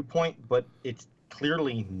popular viewpoint, but it's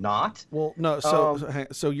clearly not. Well, no,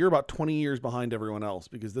 so you're about 20 years behind everyone else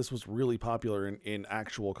because this was really popular in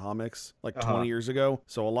actual comics like 20 years ago.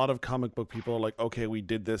 So a lot of comic book people are like, okay, we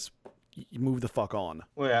did this. You move the fuck on.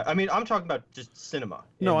 Well, yeah, I mean, I'm talking about just cinema.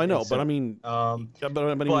 No, I know, but I mean,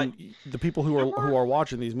 the people who are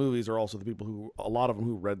watching these movies are also the people who, a lot of them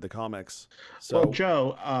who read the comics. So, well,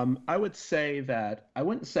 Joe, I would say that I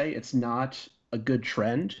wouldn't say it's not a good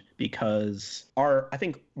trend because I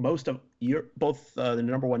think most of both the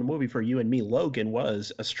number one movie for you and me, Logan,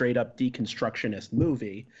 was a straight up deconstructionist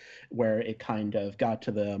movie where it kind of got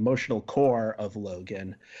to the emotional core of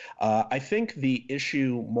Logan. I think the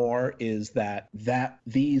issue more is that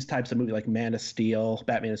these types of movies like Man of Steel,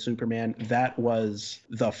 Batman and Superman, that was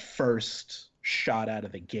the first shot out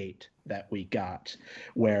of the gate that we got.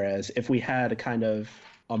 Whereas if we had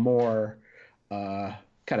a more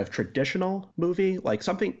kind of traditional movie, like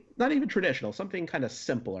something not even traditional, something kind of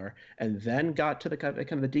simpler, and then got to the kind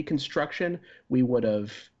of the deconstruction, we would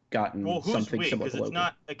have gotten something similar to Logan. It's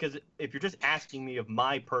not, because if you're just asking me of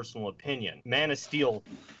my personal opinion, Man of Steel,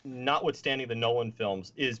 notwithstanding the Nolan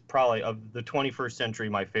films, is probably of the 21st century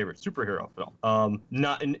my favorite superhero film.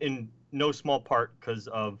 Not in no small part because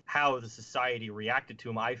of how the society reacted to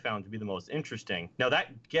him, I found to be the most interesting. Now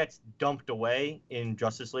that gets dumped away in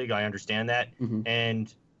Justice League, I understand that,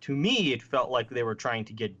 and to me, it felt like they were trying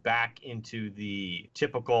to get back into the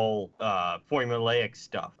typical formulaic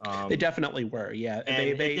stuff. They definitely were, yeah.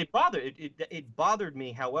 And it bothered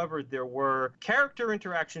me. However, there were character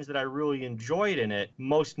interactions that I really enjoyed in it.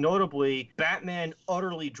 Most notably, Batman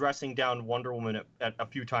utterly dressing down Wonder Woman at a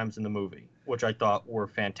few times in the movie, which I thought were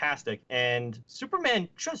fantastic. And Superman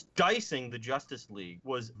just dicing the Justice League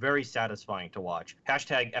was very satisfying to watch. #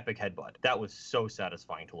 epic headbutt. That was so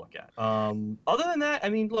satisfying to look at. Other than that, I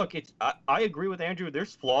mean, look, I agree with Andrew.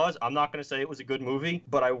 There's flaws. I'm not going to say it was a good movie,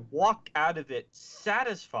 but I walked out of it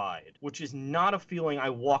satisfied, which is not a feeling I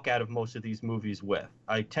walk out of most of these movies with.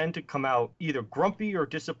 I tend to come out either grumpy or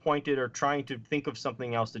disappointed or trying to think of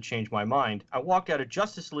something else to change my mind. I walked out of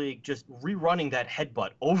Justice League just rerunning that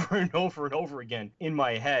headbutt over and over and over again in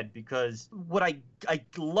my head, because what I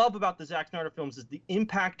love about the Zack Snyder films is the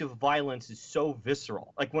impact of violence is so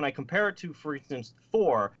visceral. Like when I compare it to, for instance,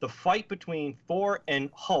 Thor, the fight between Thor and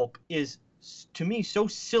Hulk is, to me, so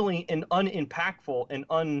silly and unimpactful and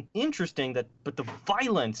uninteresting but the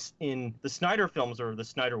violence in the Snyder films or the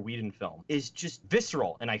Snyder-Whedon film is just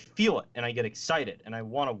visceral, and I feel it, and I get excited, and I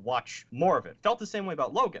want to watch more of it. Felt the same way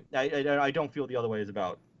about Logan. I don't feel the other way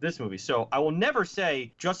about this movie. So I will never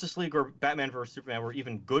say Justice League or Batman vs. Superman were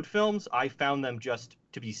even good films. I found them just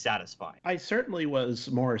to be satisfying. I certainly was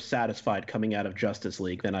more satisfied coming out of Justice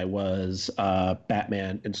League than I was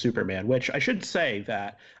Batman and Superman, which I should say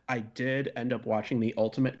that I did end up watching the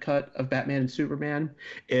ultimate cut of Batman and Superman.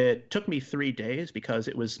 It took me 3 days because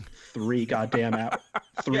it was 3 goddamn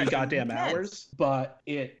hours. But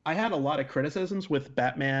I had a lot of criticisms with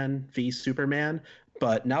Batman v Superman.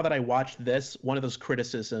 But now that I watched this, one of those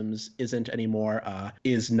criticisms isn't anymore.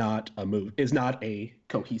 Is not a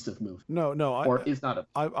cohesive movie. I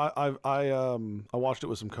watched it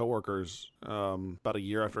with some coworkers about a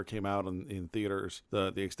year after it came out in theaters,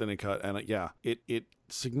 the extended cut, and it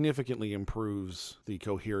significantly improves the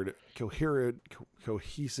cohesive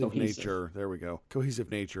nature. There we go. Cohesive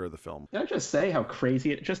nature of the film. Can I just say how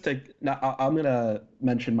crazy it? I'm gonna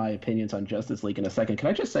mention my opinions on Justice League in a second. Can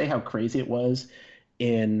I just say how crazy it was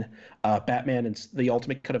in Batman and the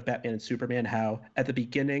ultimate cut of Batman and Superman, how at the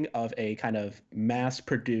beginning of a kind of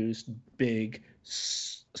mass-produced, big,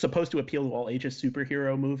 supposed to appeal to all ages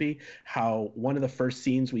superhero movie, how one of the first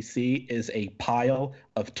scenes we see is a pile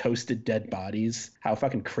of toasted dead bodies. How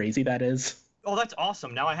fucking crazy that is. Oh, that's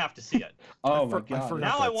awesome. Now I have to see it. Oh my God.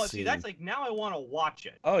 Now I want to see. That's like, now I want to watch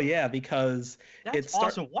it. Oh yeah, because it's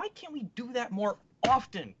awesome. Why can't we do that more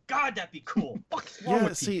often? God, that'd be cool. What's wrong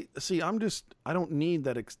with you? See, I don't need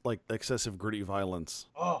that excessive gritty violence.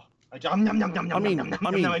 Oh, I mean,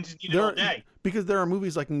 Because there are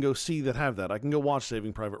movies I can go see that have that. I can go watch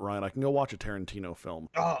Saving Private Ryan. I can go watch a Tarantino film.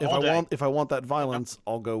 If I want that violence,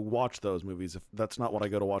 I'll go watch those movies. If that's not what I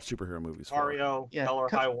go to watch superhero movies for. Mario, Hell or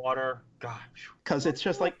High Water. God. Because it's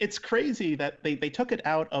just like, it's crazy that they took it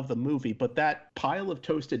out of the movie, but that pile of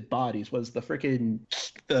toasted bodies was the freaking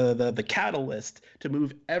the catalyst to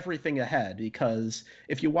move everything ahead. Because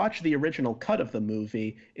if you watch the original cut of the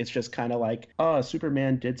movie, it's just kind of like, oh,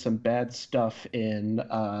 Superman did some bad stuff in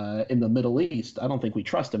the Middle East. I don't think we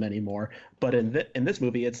trust him anymore. But in this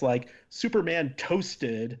movie, it's like Superman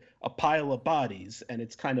toasted a pile of bodies, and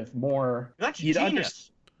it's kind of more. That's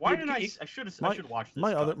genius. Why didn't I should watch this.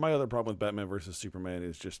 My other problem with Batman versus Superman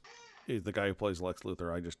is the guy who plays Lex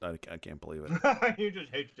Luthor. I can't believe it. You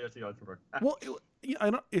just hate Jesse Eisenberg. Well,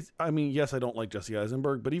 yes, I don't like Jesse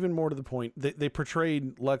Eisenberg, but even more to the point, they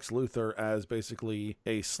portrayed Lex Luthor as basically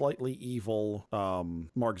a slightly evil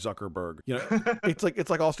Mark Zuckerberg. You know, it's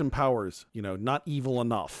like Austin Powers. You know, not evil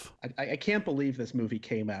enough. I can't believe this movie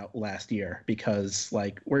came out last year, because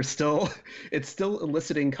like it's still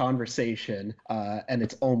eliciting conversation, and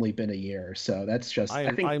it's only been a year. So that's just. I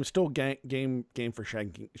am still game for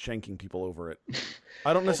shanking people over it.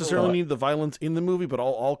 I don't necessarily need the violence in the movie, but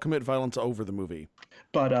I'll commit violence over the movie.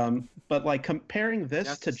 But like comparing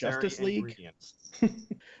this to Justice League,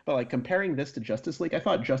 but like comparing this to Justice League, I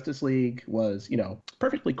thought Justice League was,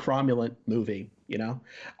 perfectly cromulent movie.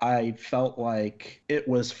 I felt like it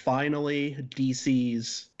was finally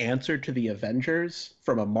DC's answer to the Avengers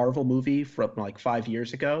from a Marvel movie from like 5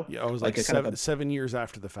 years ago. Yeah, it was like 7 years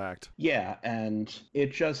after the fact. Yeah, and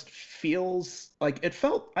it just feels like I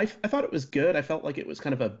thought it was good. I felt like it was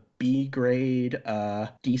kind of a B grade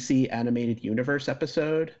DC animated universe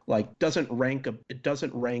episode. Like it doesn't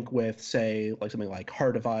rank with, say, like something like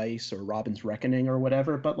Heart of Ice or Robin's Reckoning or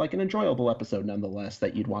whatever, but like an enjoyable episode nonetheless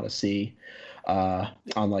that you'd want to see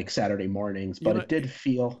on like Saturday mornings. But it did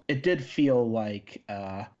feel like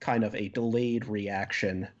kind of a delayed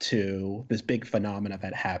reaction to this big phenomena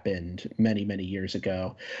that happened many, many years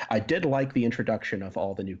ago. I did like the introduction of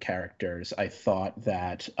all the new characters. I thought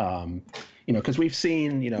that because we've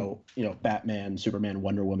seen Batman, Superman,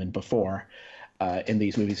 Wonder Woman before in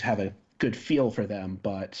these movies, have a good feel for them,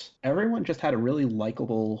 but everyone just had a really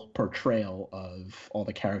likable portrayal of all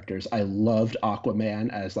the characters. I loved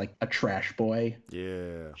Aquaman as like a trash boy.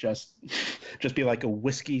 Yeah. Just be like a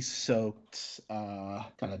whiskey soaked kind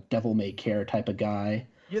of devil may care type of guy.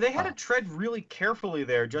 Yeah, they had to tread really carefully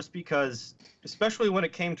there, just because, especially when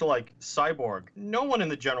it came to like Cyborg, no one in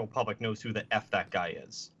the general public knows who the F that guy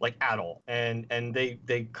is, like at all. And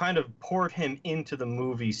they kind of poured him into the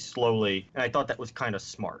movie slowly, and I thought that was kind of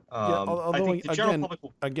smart. Although, I think the general public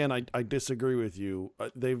will... I disagree with you.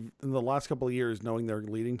 They've, in the last couple of years, knowing they're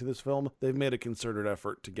leading to this film, they've made a concerted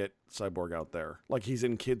effort to get Cyborg out there. Like he's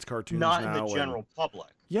in kids' cartoons now. Not in the general public.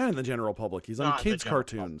 Yeah, in the general public. He's on kids'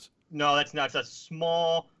 cartoons. No, that's not. It's a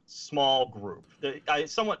small group.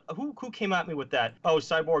 Who came at me with that? Oh,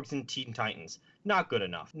 Cyborg's in Teen Titans. Not good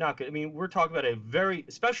enough. Not good. I mean, we're talking about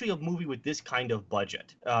especially a movie with this kind of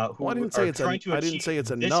budget. I didn't say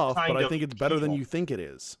it's enough, but I think it's better than you think it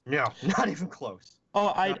is. No, not even close.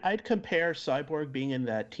 Oh, I'd compare Cyborg being in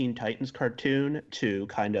that Teen Titans cartoon to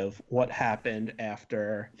kind of what happened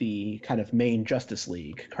after the kind of main Justice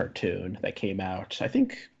League cartoon that came out, I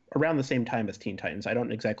think, around the same time as Teen Titans. I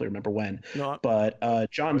don't exactly remember when, but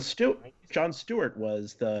John Stewart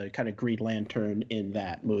was the kind of Green Lantern in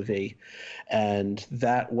that movie, and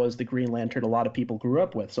that was the Green Lantern a lot of people grew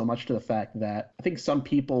up with, so much to the fact that I think some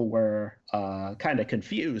people were kind of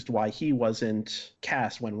confused why he wasn't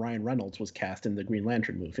cast when Ryan Reynolds was cast in the Green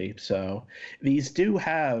Lantern movie. So these do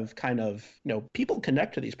have kind of, people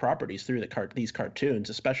connect to these properties through these cartoons,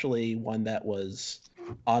 especially one that was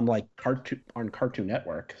on Cartoon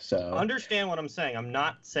Network. So understand what I'm saying. I'm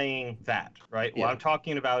not saying that, right? Yeah. What I'm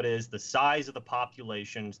talking about is the size of the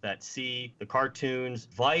populations that see the cartoons,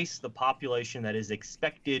 vice the population that is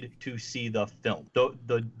expected to see the film.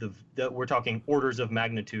 We're talking orders of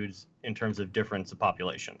magnitudes in terms of difference of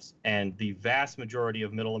populations. And the vast majority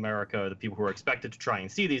of middle America, the people who are expected to try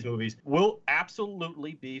and see these movies, will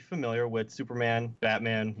absolutely be familiar with Superman,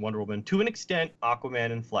 Batman, Wonder Woman, to an extent,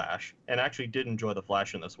 Aquaman and Flash. And I actually did enjoy the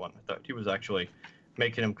Flash in this one. I thought he was actually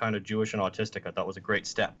making him kind of Jewish and autistic. I thought was a great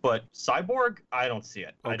step. But Cyborg, I don't see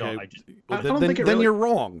it. Okay. Then you're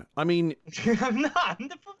wrong. I mean... I'm not.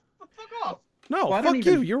 Fuck off. No, fuck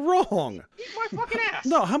you. You're wrong. Eat my fucking ass.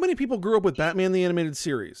 No, how many people grew up with Batman the Animated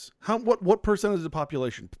Series? What percentage of the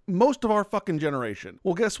population? Most of our fucking generation.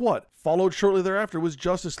 Well, guess what? Followed shortly thereafter was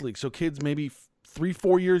Justice League. So kids maybe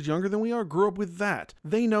 3-4 years younger than we are grew up with that.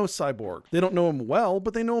 They know Cyborg. They don't know him well,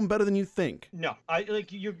 but they know him better than you think. No, I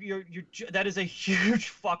like you're that is a huge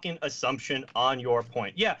fucking assumption on your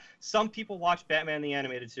point. Yeah, some people watch Batman the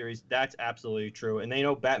animated series. That's absolutely true, and they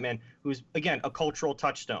know Batman, who's again a cultural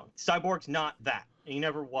touchstone. Cyborg's not that. He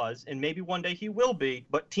never was, and maybe one day he will be,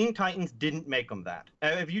 but Teen Titans didn't make him that.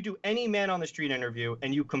 If you do any man on the street interview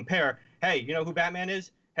and you compare, hey, you know who Batman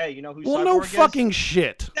is? Hey, you know who Cyborg is? No fucking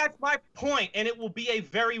shit. That's my point, and it will be a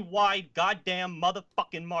very wide goddamn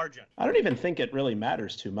motherfucking margin. I don't even think it really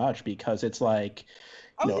matters too much because it's like,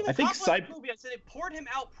 I think Cyborg. I said it poured him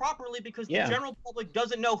out properly because Yeah. the general public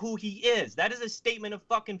doesn't know who he is. That is a statement of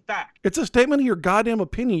fucking fact. It's a statement of your goddamn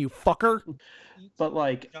opinion, you fucker. But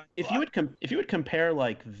like, if you would compare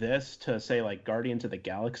like this to say like Guardians of the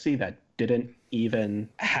Galaxy that didn't even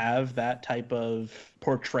have that type of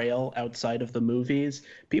portrayal outside of the movies,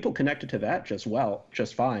 people connected to that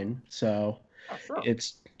just fine. So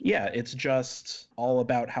it's just all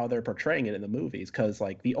about how they're portraying it in the movies, because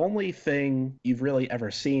like the only thing you've really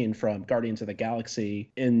ever seen from Guardians of the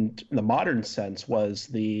Galaxy in the modern sense was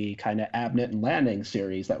the kind of Abnett and Lanning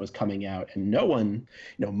series that was coming out, and no one,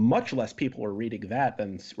 much less people were reading that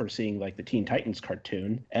than were seeing like the Teen Titans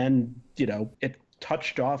cartoon, and it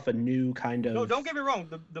touched off a new kind of... No, don't get me wrong.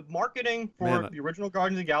 The marketing for the original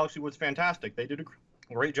Guardians of the Galaxy was fantastic. They did a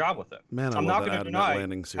great job with it. Man, I'm not going to Abnett deny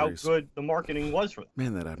Lanning series. how good the marketing was for them.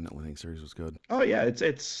 Man, that Abnett Lanning series was good. Oh yeah, it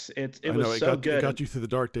was so good. It got you through the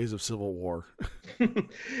dark days of Civil War.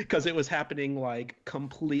 Because it was happening like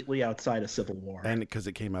completely outside of Civil War, and because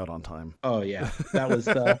it came out on time. Oh yeah, that was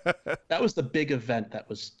the big event that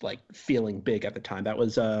was like feeling big at the time. That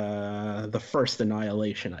was the first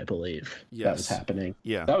Annihilation, I believe. Yes. That was happening.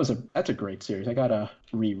 Yeah, that's a great series. I gotta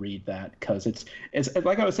reread that because it's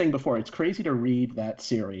like I was saying before. It's crazy to read that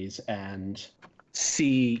series and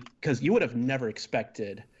see, because you would have never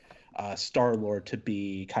expected Star-Lord to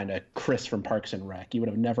be kind of Chris from Parks and Rec. You would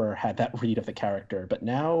have never had that read of the character, but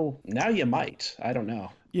now you might. I don't know.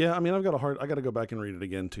 Yeah, I mean, I got to go back and read it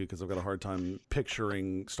again too, because I've got a hard time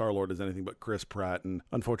picturing Star-Lord as anything but Chris Pratt, and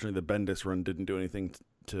unfortunately the Bendis run didn't do anything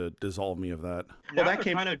to dissolve me of that. Now they're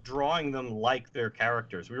kind of drawing them like their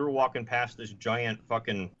characters. We were walking past this giant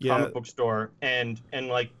fucking comic book store, and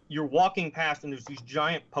like you're walking past and there's these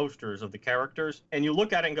giant posters of the characters, and you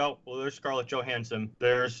look at it and go, well, there's Scarlett Johansson,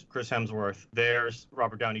 there's Chris Hemsworth, there's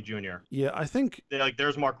Robert Downey Jr. Yeah, I think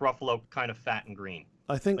there's Mark Ruffalo, kind of fat and green.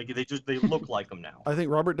 I think like they look like them now. I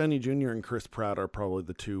think Robert Downey Jr. and Chris Pratt are probably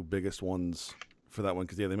the two biggest ones for that one,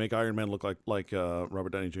 because they make Iron Man look like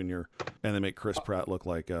Robert Downey Jr. and they make Chris Pratt look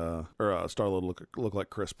like Star-Lord look like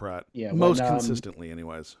Chris Pratt. Yeah, most consistently,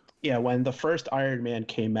 anyways. Yeah, when the first Iron Man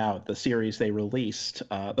came out, the series they released,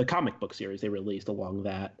 the comic book series they released along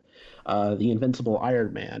that, the Invincible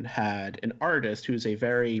Iron Man had an artist who's a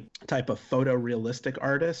very type of photorealistic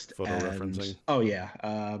artist. Referencing. Oh yeah,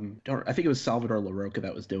 I think it was Salvador LaRocca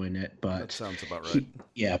that was doing it, but that sounds about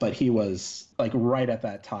right. But he was like right at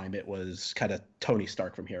that time. It was kind of Tony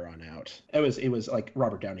Stark from here on out. It was like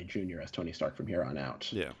Robert Downey Jr. as Tony Stark from here on out.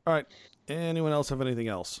 Yeah. All right. Anyone else have anything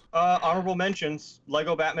else? Honorable mentions: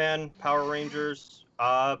 Lego Batman, Power Rangers.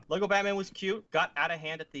 Lego Batman was cute. Got out of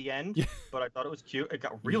hand at the end, but I thought it was cute. It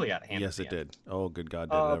got really out of hand. Yes, it did. Oh, good God,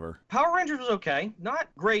 did it ever. Power Rangers was okay. Not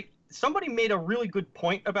great. Somebody made a really good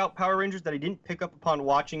point about Power Rangers that I didn't pick up upon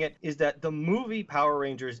watching it, is that the movie Power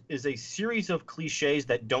Rangers is a series of cliches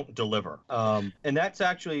that don't deliver. And that's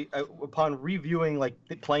actually, upon reviewing, like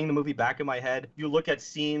playing the movie back in my head, you look at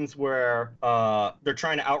scenes where they're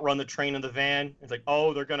trying to outrun the train in the van. It's like,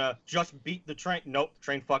 oh, they're going to just beat the train. Nope, the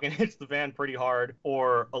train fucking hits the van pretty hard.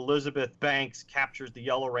 Or Elizabeth Banks captures the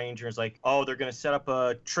Yellow Ranger. It's like, oh, they're going to set up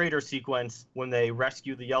a traitor sequence when they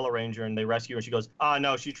rescue the Yellow Ranger, and they rescue her, and she goes,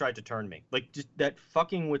 no, she tried to turn me. Like, just that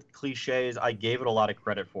fucking with cliches, I gave it a lot of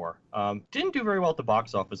credit for. Didn't do very well at the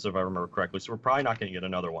box office, if I remember correctly, so we're probably not going to get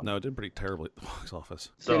another one. No, it did pretty terribly at the box office.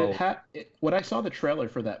 So when I saw the trailer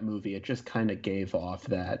for that movie, it just kind of gave off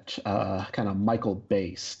that kind of Michael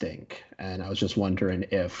Bay stink, and I was just wondering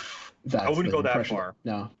if that's I wouldn't go that far.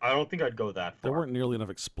 No, I don't think I'd go that far. There weren't nearly enough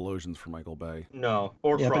explosions for Michael Bay. No,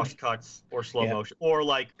 or cross cuts, or slow motion, or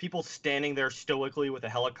like people standing there stoically with a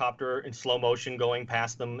helicopter in slow motion going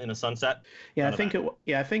past them in a sunset. Yeah,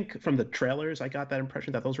 I think from the trailers I got that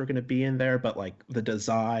impression that those were going to be in there, but like the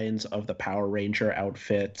designs of the Power Ranger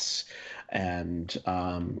outfits and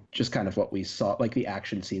just kind of what we saw, like the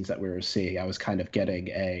action scenes that we were seeing, I was kind of getting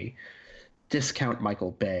a discount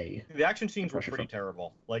Michael Bay. The action scenes were pretty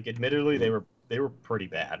terrible. Like, admittedly, they they were pretty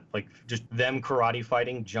bad. Like just them karate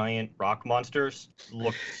fighting giant rock monsters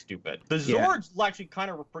looked stupid. The Yeah. Zords actually kind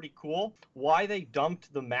of were pretty cool. Why they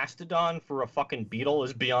dumped the Mastodon for a fucking beetle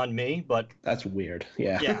is beyond me, but That's weird.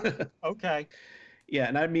 Yeah. yeah, okay. Yeah,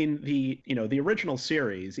 and I mean the original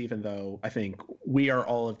series, even though I think we are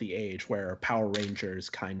all of the age where Power Rangers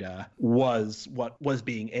kind of was what was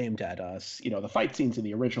being aimed at us. The fight scenes in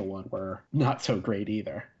the original one were not so great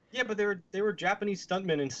either. Yeah, but they were Japanese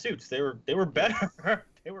stuntmen in suits. They were better.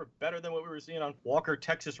 They were better than what we were seeing on Walker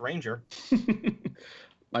Texas Ranger.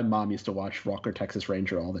 My mom used to watch Walker Texas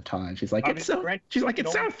Ranger all the time. She's like, it's so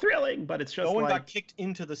no thrilling, but it's just no one like got kicked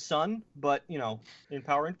into the sun, but in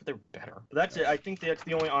Power Rangers, but they're better. But that's it. I think that's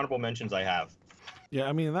the only honorable mentions I have. Yeah,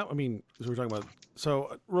 so we're talking about.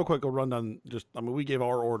 So real quick, I'll run down. We gave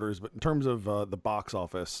our orders, but in terms of the box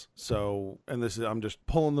office. So, and this is I'm just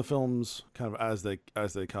pulling the films kind of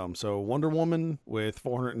as they come. So Wonder Woman with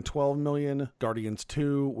 412 million, Guardians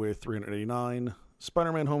 2 with 389.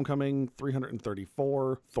 Spider-Man Homecoming,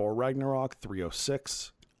 334. Thor Ragnarok,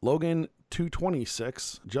 306. Logan,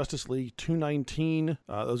 226. Justice League, 219.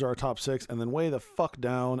 Those are our top 6. And then way the fuck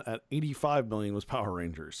down at 85 million was Power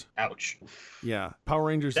Rangers. Ouch. Yeah. Power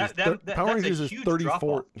Rangers is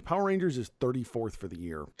 34. Power Rangers is 34th for the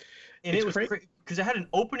year. And it was because it had an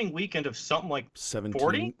opening weekend of something like 17.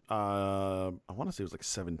 40? I want to say it was like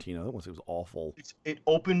 17. I don't want to say it was awful.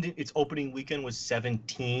 Its opening weekend was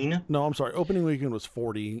 17. No, I'm sorry. Opening weekend was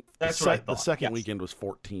 40. That's what I thought. The second weekend was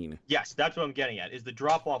 14. Yes, that's what I'm getting at. Is the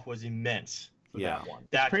drop off was immense. Yeah. That one.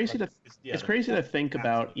 It's crazy to think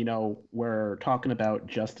about, we're talking about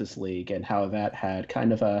Justice League and how that had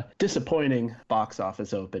kind of a disappointing box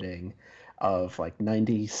office opening of like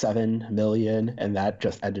 97 million, and that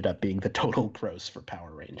just ended up being the total gross for Power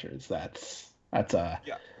Rangers. That's a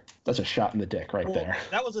shot in the dick right there.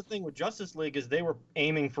 That was the thing with Justice League is they were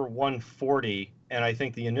aiming for 140, and I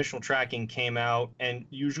think the initial tracking came out, and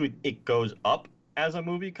usually it goes up as a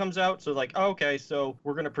movie comes out. So like, okay, so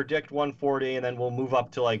we're going to predict 140 and then we'll move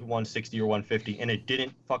up to like 160 or 150. And it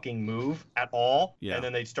didn't fucking move at all. Yeah. And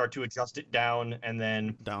then they'd start to adjust it down and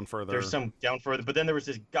then down further. There's some down further. But then there was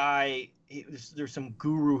this guy, there's some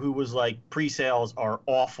guru who was like, pre-sales are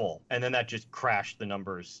awful. And then that just crashed the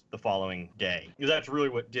numbers the following day. Because that's really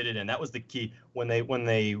what did it. And that was the key. When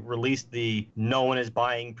they released the no one is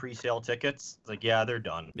buying pre-sale tickets, it's like, yeah, they're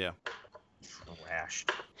done. Yeah.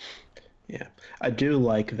 Trashed. Yeah, I do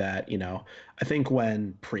like that, I think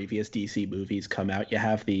when previous DC movies come out, you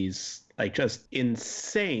have these like just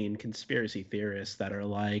insane conspiracy theorists that are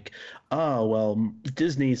like, oh, well,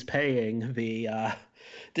 Disney's paying the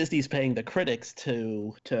critics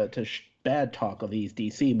to bad talk of these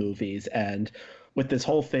DC movies. And with this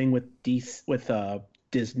whole thing with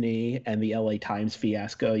Disney and the LA Times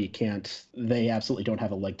fiasco, they absolutely don't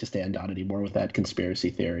have a leg to stand on anymore with that conspiracy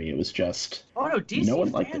theory. It was just... Oh, no,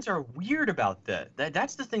 DC fans are weird about that.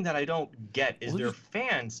 That's the thing that I don't get, is their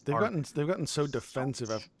fans They've gotten so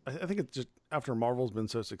defensive. I think it's just after Marvel's been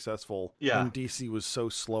so successful, and DC was so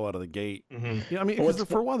slow out of the gate. Mm-hmm. Yeah, I mean, because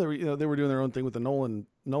for a while, they were doing their own thing with the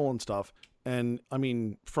Nolan stuff. And I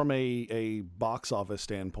mean, from a box office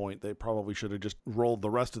standpoint, they probably should have just rolled the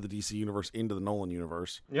rest of the DC universe into the Nolan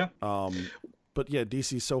universe. Yeah. But yeah,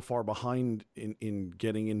 DC's so far behind in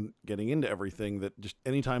getting into everything that just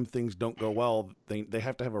anytime things don't go well, they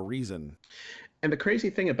have to have a reason. And the crazy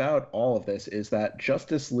thing about all of this is that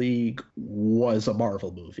Justice League was a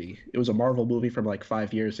Marvel movie. It was a Marvel movie from like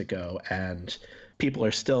 5 years ago, and people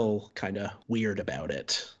are still kind of weird about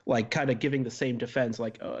it. Like kind of giving the same defense,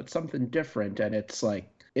 like, oh, it's something different. And it's like,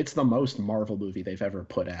 it's the most Marvel movie they've ever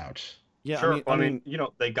put out. Yeah, sure. I mean,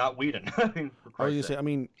 they got Whedon. I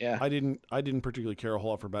didn't particularly care a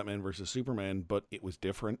whole lot for Batman versus Superman, but it was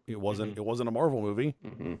different. It wasn't a Marvel movie.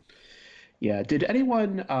 Mm-hmm. Yeah. Did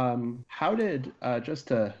anyone, just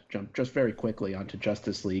to jump just very quickly onto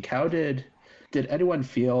Justice League, did anyone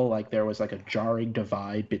feel like there was like a jarring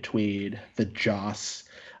divide between the Joss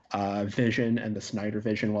vision and the Snyder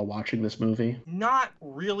vision while watching this movie? Not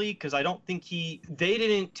really, because I don't think they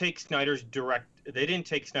didn't take Snyder's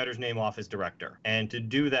name off as director. And to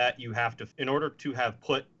do that, you have to, in order to have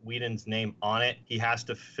put Whedon's name on it, he has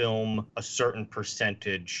to film a certain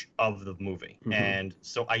percentage of the movie. Mm-hmm. And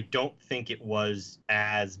so I don't think it was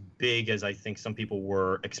as big as I think some people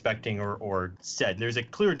were expecting or said. There's a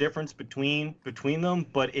clear difference between them,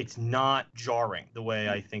 but it's not jarring the way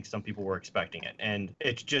I think some people were expecting it. And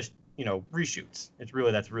it's just, reshoots. That's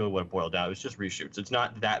really what it boiled down. It was just reshoots. It's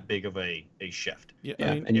not that big of a shift. Yeah,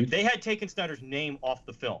 Yeah, I mean, and If they had taken Snyder's name off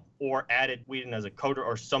the film or added Whedon as a coder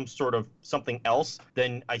or some sort of something else,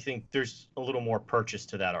 then I think there's a little more purchase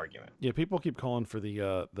to that argument. yeah, people keep calling for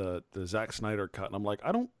the Zack Snyder cut, and I'm like,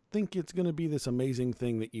 I don't think it's going to be this amazing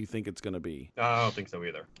thing that you think it's going to be. I don't think so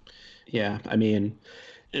either. Yeah, I mean,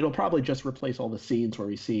 it'll probably just replace all the scenes where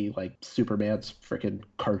we see like Superman's freaking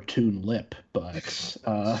cartoon lip. But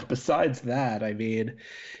besides that, I mean,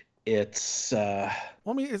 it's Well,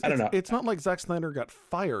 I mean, I don't know. It's not like Zack Snyder got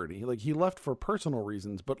fired. He left for personal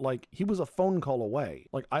reasons, but like he was a phone call away.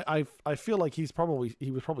 Like I feel like he was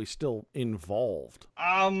probably still involved.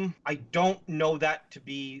 I don't know that to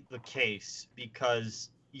be the case because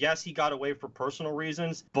yes, he got away for personal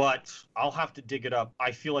reasons, but I'll have to dig it up.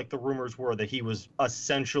 I feel like the rumors were that he was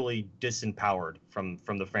essentially disempowered from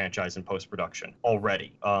the franchise in post-production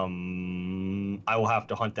already. I will have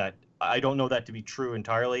to hunt that. I don't know that to be true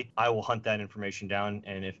entirely. I will hunt that information down,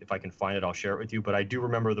 and if I can find it, I'll share it with you. But I do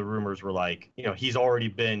remember the rumors were like, he's already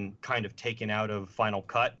been kind of taken out of Final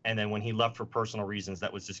Cut, and then when he left for personal reasons,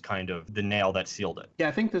 that was just kind of the nail that sealed it. Yeah,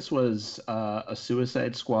 I think this was a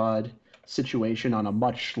Suicide Squad situation on a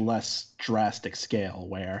much less drastic scale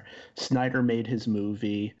where Snyder made his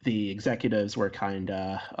movie. The executives were kind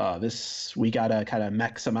of, we got to kind of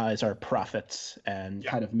maximize our profits and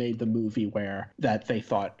kind of made the movie where that they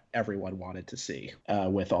thought everyone wanted to see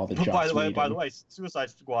with all the Joss Whedon. By the way,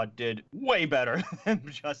 Suicide Squad did way better than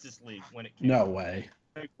Justice League when it came No out. way.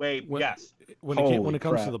 Yes. When Holy it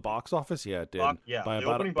comes crap. to the box office, yeah, it did. Yeah, by the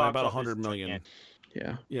about opening box about office 100 is million. gigantic.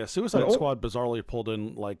 Yeah. Yeah, Suicide Well, Squad bizarrely pulled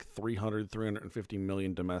in like 350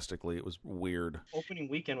 million domestically. It was weird. Opening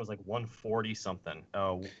weekend was like 140 something,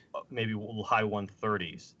 maybe high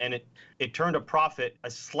 130s, and it turned a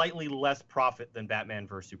slightly less profit than Batman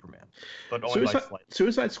vs Superman, but only by slightly.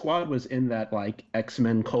 Suicide Squad was in that like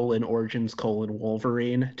X-Men Origins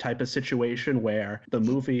Wolverine type of situation where the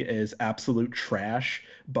movie is absolute trash,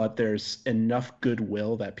 but there's enough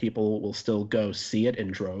goodwill that people will still go see it in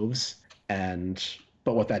droves.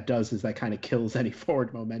 But what that does is that kind of kills any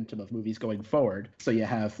forward momentum of movies going forward. So you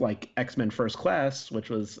have like X-Men First Class, which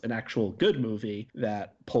was an actual good movie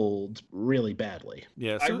that pulled really badly.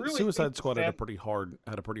 Yeah, I really Suicide think Squad had a pretty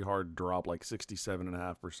hard drop, like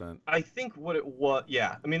 67.5%. I think what it was,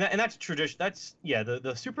 yeah. I mean, that's tradition. That's the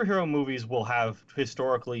superhero movies will have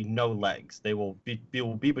historically no legs. They will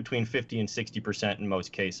be between 50 and 60% in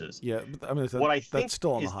most cases. Yeah, but, I mean, that's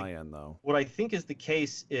still on the high end though. What I think is the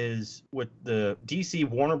case is with the DC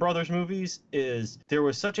Warner Brothers movies is there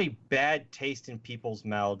was such a bad taste in people's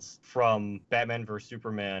mouths from Batman vs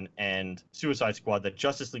Superman and Suicide Squad that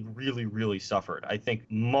Justice League really, really suffered. I think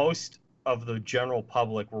most of the general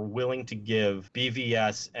public were willing to give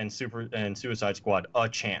BVS and Suicide Squad a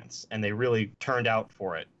chance, and they really turned out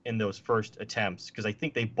for it in those first attempts because I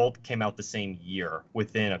think they both came out the same year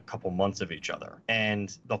within a couple months of each other.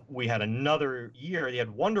 And we had another year, you had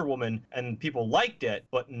Wonder Woman, and people liked it,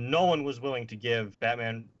 but no one was willing to give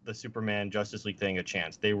Batman the Superman Justice League thing a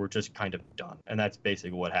chance. They were just kind of done. And that's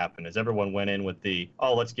basically what happened is everyone went in with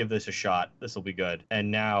let's give this a shot. This will be good. And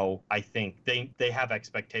now I think they have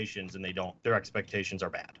expectations and they don't. Their expectations are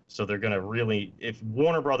bad. So they're going to really, if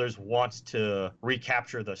Warner Brothers wants to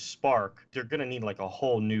recapture the spark, they're going to need like a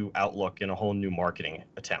whole new outlook and a whole new marketing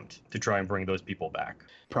attempt to try and bring those people back.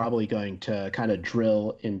 Probably going to kind of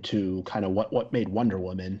drill into kind of what made Wonder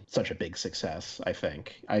Woman such a big success. I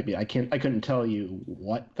think. I mean, I couldn't tell you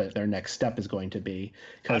what their next step is going to be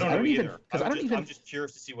because I don't know either. I'm just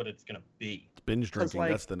curious to see what it's going to be. Binge drinking.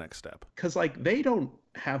 That's the next step. Because like they don't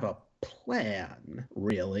have a plan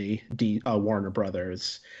really. Warner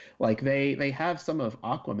Brothers, like they have some of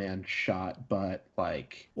Aquaman shot, but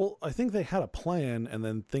like. Well, I think they had a plan, and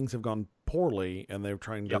then things have gone poorly, and they're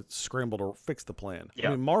trying to scramble to fix the plan. Yep. I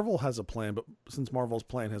mean, Marvel has a plan, but since Marvel's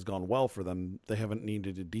plan has gone well for them, they haven't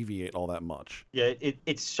needed to deviate all that much. Yeah,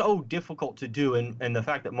 it's so difficult to do, and the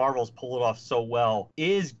fact that Marvel's pulled it off so well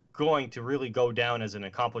is going to really go down as an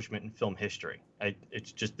accomplishment in film history.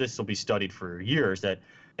 It's just, this will be studied for years, that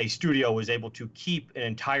a studio was able to keep an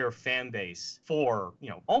entire fan base for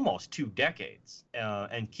almost 2 decades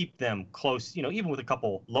and keep them close, even with a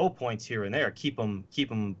couple low points here and there, keep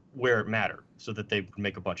them where it mattered so that they would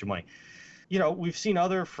make a bunch of money. We've seen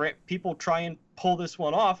other people try and pull this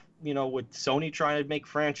one off, with Sony trying to make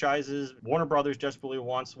franchises. Warner Brothers desperately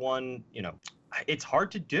wants one. It's hard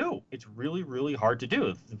to do. It's really, really hard to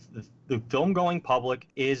do. The film going public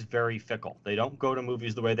is very fickle. They don't go to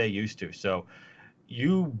movies the way they used to. So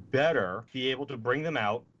you better be able to bring them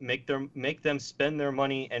out, make them spend their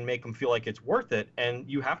money and make them feel like it's worth it. And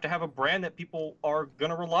you have to have a brand that people are going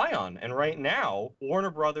to rely on. And right now, Warner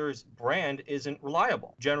Brothers brand isn't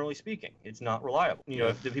reliable. Generally speaking, it's not reliable. You know,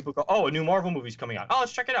 if the people go, oh, a new Marvel movie's coming out. Oh,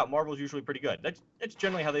 let's check it out. Marvel's usually pretty good. That's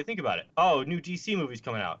generally how they think about it. Oh, new DC movie's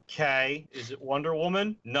coming out. Okay. Is it Wonder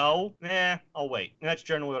Woman? No. I'll wait. And that's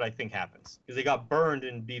generally what I think happens. Because they got burned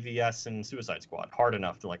in BVS and Suicide Squad hard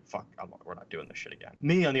enough to like, fuck, we're not doing this shit again.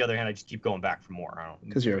 Me, on the other hand, I just keep going back for more. I don't know.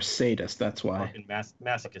 Because you're a sadist, that's why. Fucking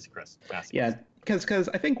masochist, Chris. Masochist. Yeah, because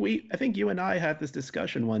I think you and I had this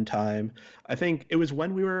discussion one time. I think it was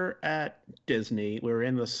when we were at Disney. We were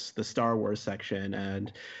in the Star Wars section,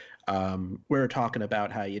 and we were talking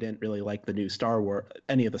about how you didn't really like the new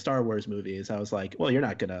any of the Star Wars movies. I was like, well, you're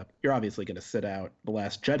obviously gonna sit out The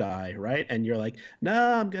Last Jedi, right? And you're like,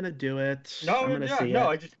 no, I'm gonna do it. No, I'm gonna see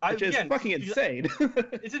it. Which is fucking insane.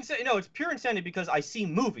 It's insane. No, it's pure insanity because I see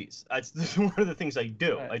movies. That's one of the things I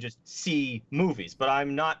do. Right. I just see movies, but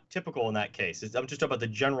I'm not typical in that case. I'm just talking about the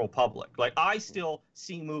general public. Like, I still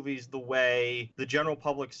see movies the way the general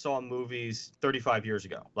public saw movies 35 years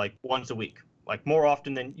ago, like once a week. Like more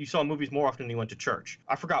often than you saw movies more often than you went to church.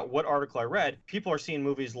 I forgot what article I read. People are seeing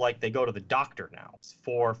movies like they go to the doctor now. It's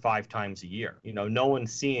 4 or 5 times a year. You know, no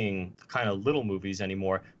one's seeing kind of little movies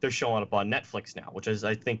anymore. They're showing up on Netflix now, which is,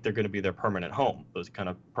 I think, they're going to be their permanent home. Those kind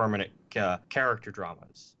of permanent character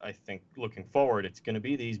dramas. I think looking forward, it's going to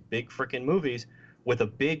be these big freaking movies with a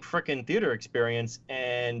big frickin' theater experience,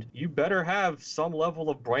 and you better have some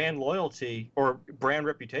level of brand loyalty or brand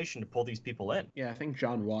reputation to pull these people in. Yeah, I think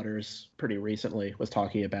John Waters pretty recently was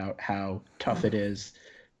talking about how tough it is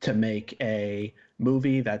to make a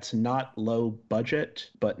movie that's not low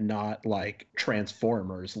budget, but not like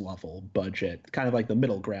Transformers level budget, kind of like the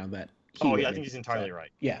middle ground that I think he's entirely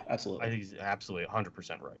right. Yeah, absolutely. I think he's absolutely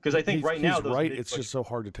 100% right. Because I think now... He's right. It's just so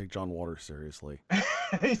hard to take John Waters seriously.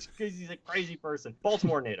 He's a crazy person.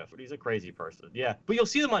 Baltimore native, but he's a crazy person. Yeah. But you'll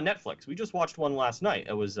see them on Netflix. We just watched one last night.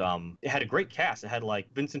 It was, it had a great cast. It had,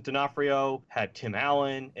 like, Vincent D'Onofrio, had Tim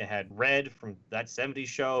Allen, it had Red from that 70s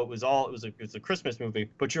show. It was a Christmas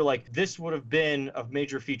movie. But you're like, this would have been a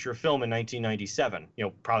major feature film in 1997. You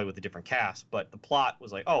know, probably with a different cast. But the plot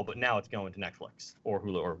was like, oh, but now it's going to Netflix or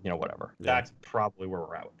Hulu or, you know, whatever. Yeah. That's probably where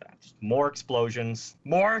we're at with that. Just more explosions.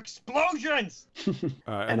 More explosions!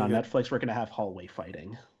 And on Netflix, we're going to have hallway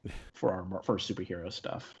fighting for our first superhero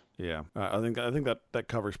stuff. Yeah, I think that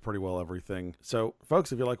covers pretty well everything. So,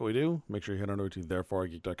 folks, if you like what we do, make sure you head on over to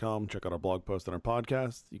thereforeigeek.com. Check out our blog post and our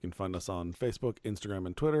podcast. You can find us on Facebook, Instagram,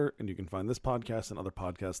 and Twitter, and you can find this podcast and other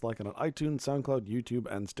podcasts like it on iTunes, SoundCloud,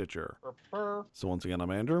 YouTube, and Stitcher. So once again,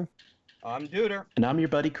 I'm Andrew. I'm Duder. And I'm your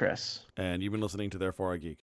buddy Chris. And you've been listening to Therefore I Geek.